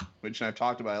 which I've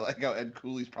talked about. I like how Ed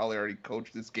Cooley's probably already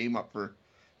coached this game up for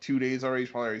 2 days already.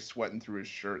 He's probably already sweating through his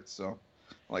shirt. So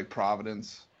I like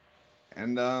Providence,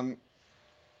 and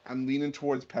I'm leaning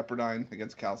towards Pepperdine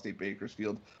against Cal State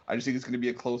Bakersfield. I just think it's going to be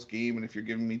a close game, and if you're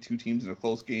giving me 2 teams in a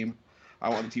close game, I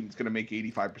want the team that's going to make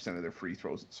 85% of their free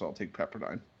throws. So I'll take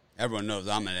Pepperdine. Everyone knows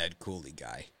I'm an Ed Cooley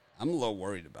guy. I'm a little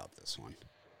worried about this one.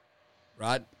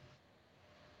 Rod?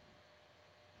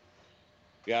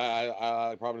 Yeah, I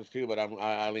like Providence too, but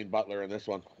I lean Butler in this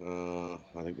one.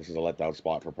 I think this is a letdown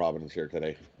spot for Providence here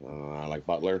today. I like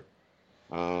Butler.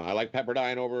 I like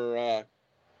Pepperdine over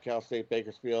Cal State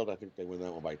Bakersfield. I think they win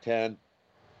that one by 10.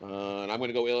 And I'm going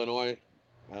to go Illinois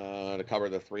to cover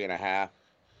the 3.5.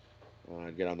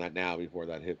 Get on that now before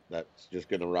that hit. That's just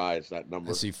going to rise, that number.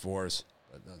 I see 4s,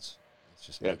 but that's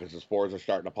just because the spores are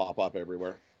starting to pop up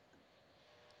everywhere.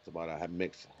 It's about a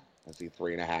mix. I see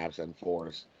 3.5s and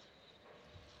 4s.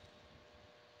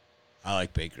 I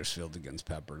like Bakersfield against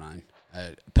Pepperdine.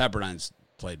 Pepperdine's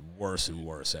played worse and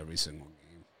worse every single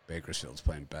game. Bakersfield's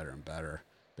playing better and better.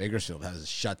 Bakersfield has a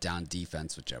shutdown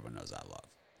defense, which everyone knows I love.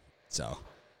 So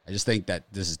I just think that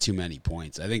this is too many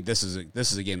points. I think this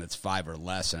is a game that's 5 or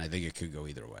less, and I think it could go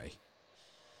either way.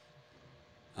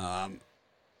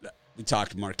 We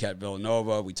talked Marquette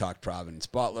Villanova. We talked Providence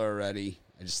Butler already.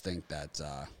 I just think that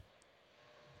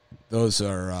those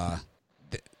are.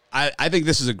 I think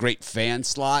this is a great fan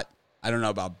slot. I don't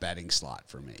know about betting slot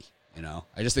for me.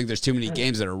 I just think there's too many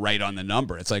games that are right on the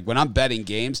number. It's like when I'm betting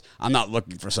games, I'm not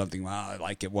looking for something. Well, I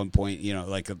like at one point,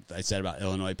 like I said about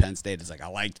Illinois, Penn State. It's like I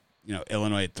liked,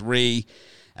 Illinois at 3,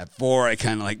 at 4. I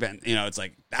kind of like that. It's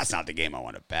like that's not the game I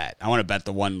want to bet. I want to bet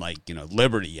the one like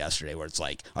Liberty yesterday, where it's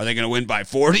like, are they going to win by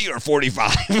 40 or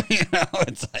 45?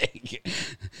 It's like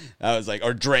I was like,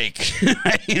 or Drake.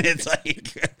 Right? It's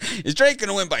like, is Drake going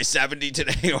to win by 70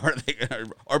 today,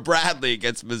 or Bradley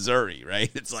against Missouri?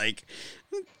 Right? It's like,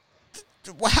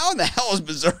 how in the hell is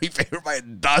Missouri favored by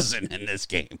 12 in this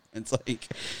game? It's like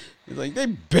they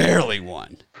barely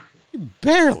won. They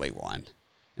barely won.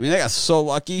 I mean, they got so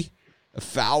lucky. A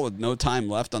foul with no time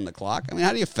left on the clock. I mean,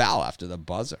 how do you foul after the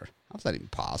buzzer? How's that even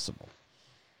possible?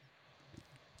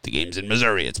 The game's in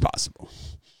Missouri. It's possible.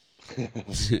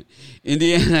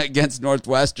 Indiana against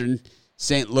Northwestern.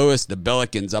 St. Louis, the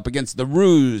Billikens up against the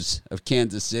Roos of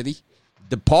Kansas City.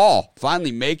 DePaul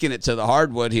finally making it to the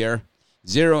hardwood here.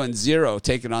 0-0,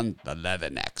 taking on the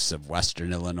Leathernecks of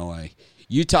Western Illinois.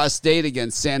 Utah State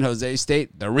against San Jose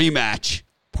State, the rematch,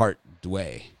 part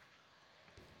way.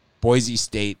 Boise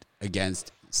State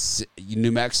against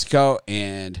New Mexico,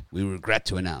 and we regret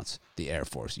to announce the Air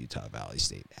Force Utah Valley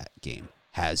State game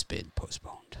has been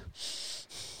postponed.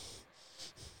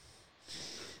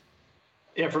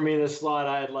 Yeah, for me in this slot,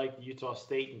 I had liked Utah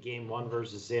State in game 1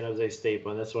 versus San Jose State,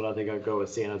 but this one I think I'd go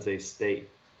with San Jose State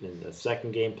in the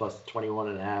second game plus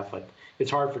 21.5.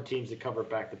 It's hard for teams to cover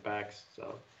back-to-backs,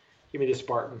 so give me the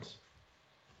Spartans.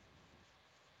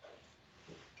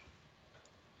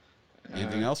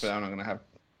 Anything else? I'm gonna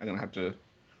have to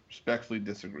respectfully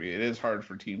disagree. It is hard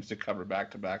for teams to cover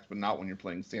back-to-backs, but not when you're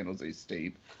playing San Jose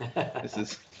State. This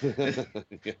is this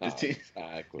team,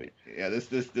 exactly. Yeah, this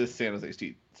San Jose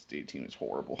State team is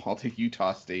horrible. I'll take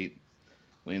Utah State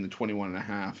laying the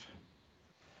 21.5,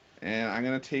 and I'm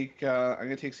gonna take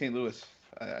St. Louis.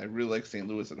 I really like St.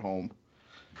 Louis at home.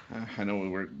 I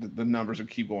know the numbers will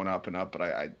keep going up and up, but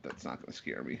I that's not going to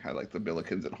scare me. I like the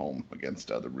Billikens at home against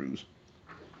the Roos.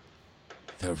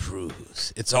 The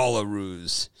ruse. It's all a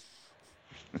ruse.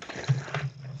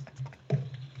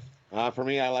 For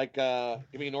me, I like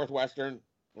give me Northwestern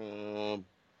to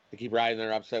keep riding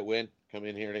their upset win. Come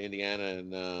in here to Indiana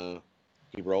and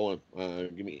keep rolling.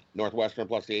 Give me Northwestern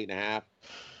plus the 8.5.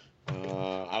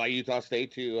 I like Utah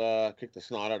State to kick the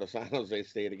snot out of San Jose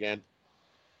State again.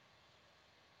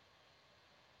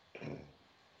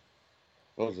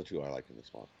 Those are the two I like in this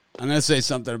spot. I'm going to say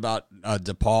something about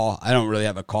DePaul. I don't really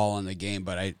have a call on the game,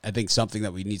 but I think something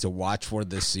that we need to watch for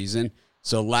this season.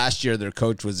 So last year, their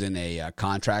coach was in a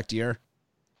contract year,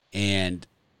 and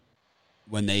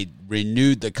when they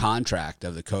renewed the contract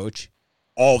of the coach,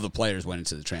 all the players went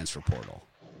into the transfer portal.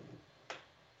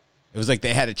 It was like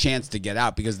they had a chance to get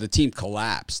out because the team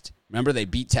collapsed. Remember, they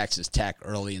beat Texas Tech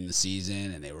early in the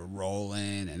season, and they were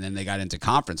rolling, and then they got into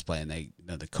conference play, and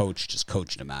the coach just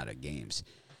coached them out of games.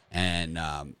 And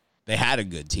they had a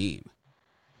good team.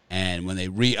 And when they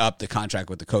re-upped the contract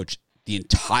with the coach, the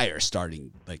entire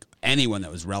starting, like anyone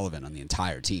that was relevant on the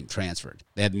entire team transferred.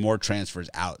 They had more transfers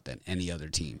out than any other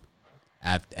team.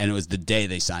 And it was the day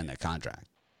they signed that contract.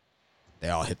 They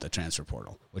all hit the transfer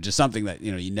portal, which is something that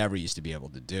you never used to be able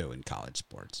to do in college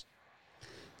sports.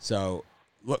 So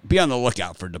be on the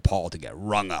lookout for DePaul to get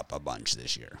rung up a bunch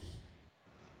this year.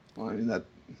 Well, I mean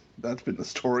that's been the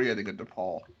story, I think, of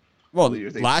DePaul. Well,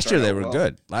 last year they were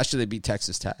good. Last year they beat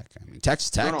Texas Tech. I mean, Texas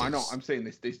Tech. No, I know. I'm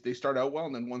saying they start out well,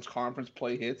 and then once conference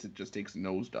play hits, it just takes a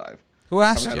nosedive. Who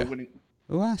asked you?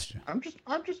 Who asked you? I'm just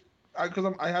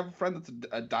because I have a friend that's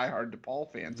a diehard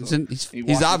DePaul fan. So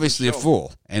he's obviously a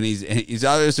fool, and he's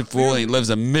obviously a fool, and he lives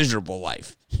a miserable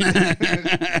life.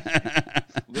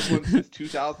 This one since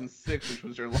 2006, which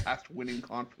was their last winning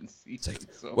conference season.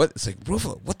 It's like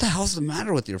Rufo, what the hell's the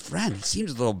matter with your friend? He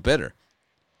seems a little bitter.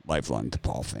 Lifelong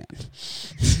DePaul fan.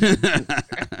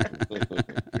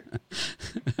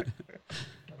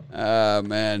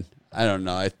 Man, I don't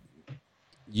know.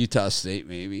 Utah State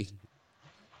maybe.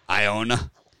 Iona.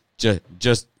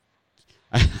 Just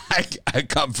I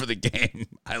come for the game.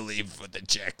 I leave with the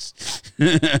chicks.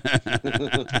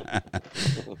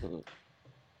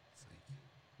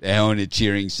 They own a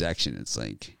cheering section. It's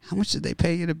like, how much did they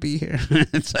pay you to be here?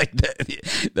 It's like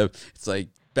it's like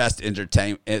best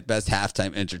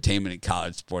halftime entertainment in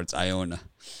college sports. Iona.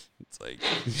 It's like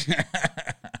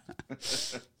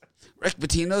Rick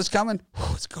Pitino's coming.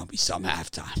 Ooh, it's gonna be some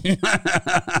halftime.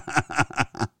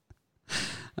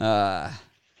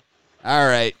 All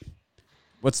right.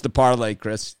 What's the parlay,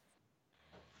 Chris?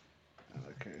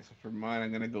 Okay, so for mine, I'm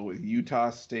going to go with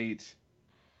Utah State.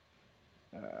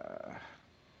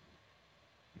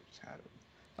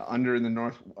 Under in the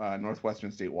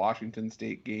Northwestern State Washington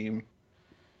State game,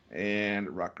 and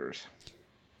Rutgers.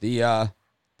 The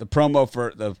promo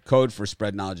for the code for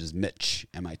spread knowledge is Mitch,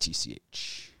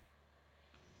 MITCH.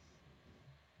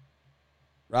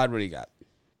 Rod, what do you got?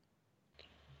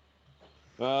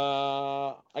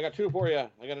 I got two for you.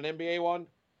 I got an NBA one,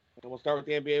 and we'll start with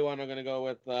the NBA one. I'm going to go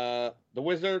with the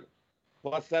Wizard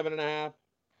plus 7.5,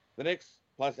 the Knicks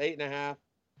plus 8.5,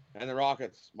 and the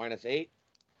Rockets -8.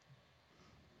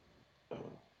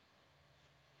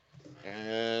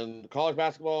 And college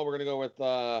basketball, we're going to go with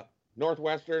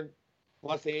Northwestern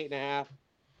plus the 8.5,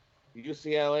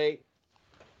 UCLA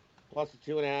plus the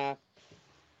 2.5,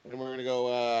 and we're going to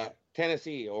go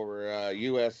Tennessee over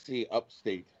USC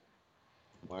upstate.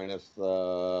 Minus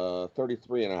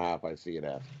 33.5, I see it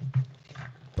at.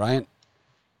 Bryant?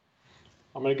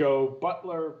 I'm going to go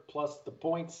Butler plus the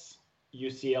points,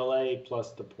 UCLA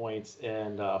plus the points,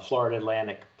 and Florida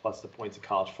Atlantic plus the points in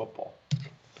college football.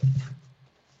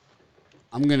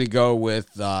 I'm going to go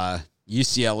with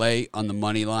UCLA on the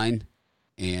money line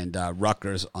and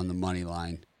Rutgers on the money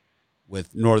line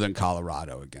with Northern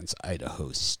Colorado against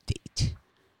Idaho State.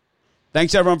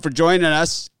 Thanks, everyone, for joining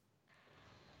us.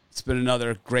 It's been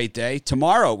another great day.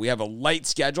 Tomorrow, we have a light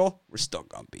schedule. We're still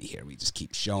going to be here. We just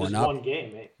keep showing up. Just one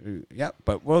game, eh? Yeah,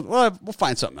 but we'll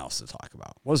find something else to talk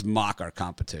about. We'll just mock our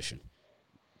competition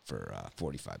for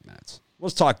 45 minutes. We'll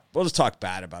just talk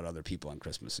bad about other people on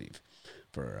Christmas Eve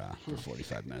for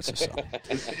 45 minutes or so.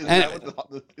 Isn't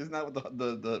that what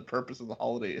the purpose of the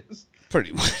holiday is?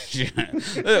 Pretty much. Yeah.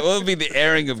 It'll be the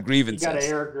airing of grievances. You got to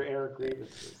air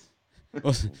grievances.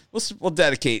 We'll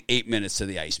dedicate 8 minutes to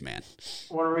the Iceman.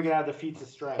 When are we gonna have the feats of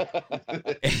strength?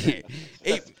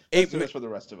 Eight minutes for the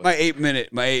rest of us. My 8 minute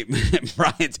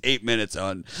Brian's 8 minutes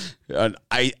on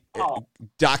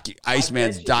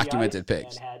Iceman's documented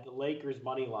picks. Iceman had the Lakers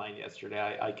money line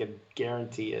yesterday. I can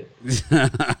guarantee it.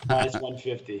 Minus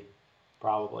 150,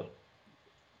 probably.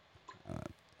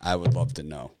 I would love to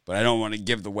know, but I don't want to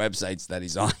give the websites that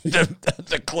he's on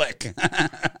the click.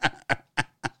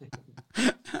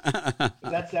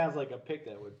 That sounds like a pick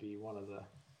that would be one of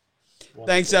the.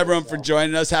 Thanks, everyone, for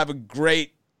joining us. Have a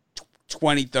great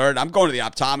 23rd. I'm going to the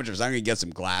optometrist. I'm going to get some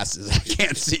glasses. I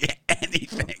can't see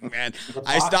anything, man.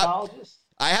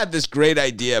 I had this great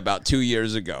idea about 2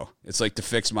 years ago. It's like to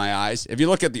fix my eyes. If you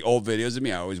look at the old videos of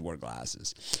me, I always wore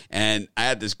glasses. And I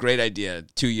had this great idea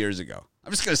 2 years ago.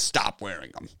 I'm just going to stop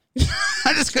wearing them.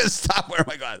 I'm just going to stop wearing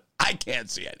my glasses. I can't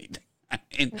see anything. I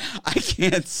mean, I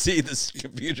can't see the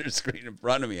computer screen in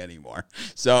front of me anymore.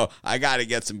 So I got to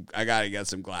get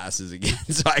some glasses again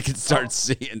so I can start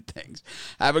seeing things.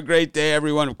 Have a great day,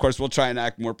 everyone. Of course, we'll try and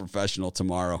act more professional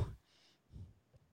tomorrow.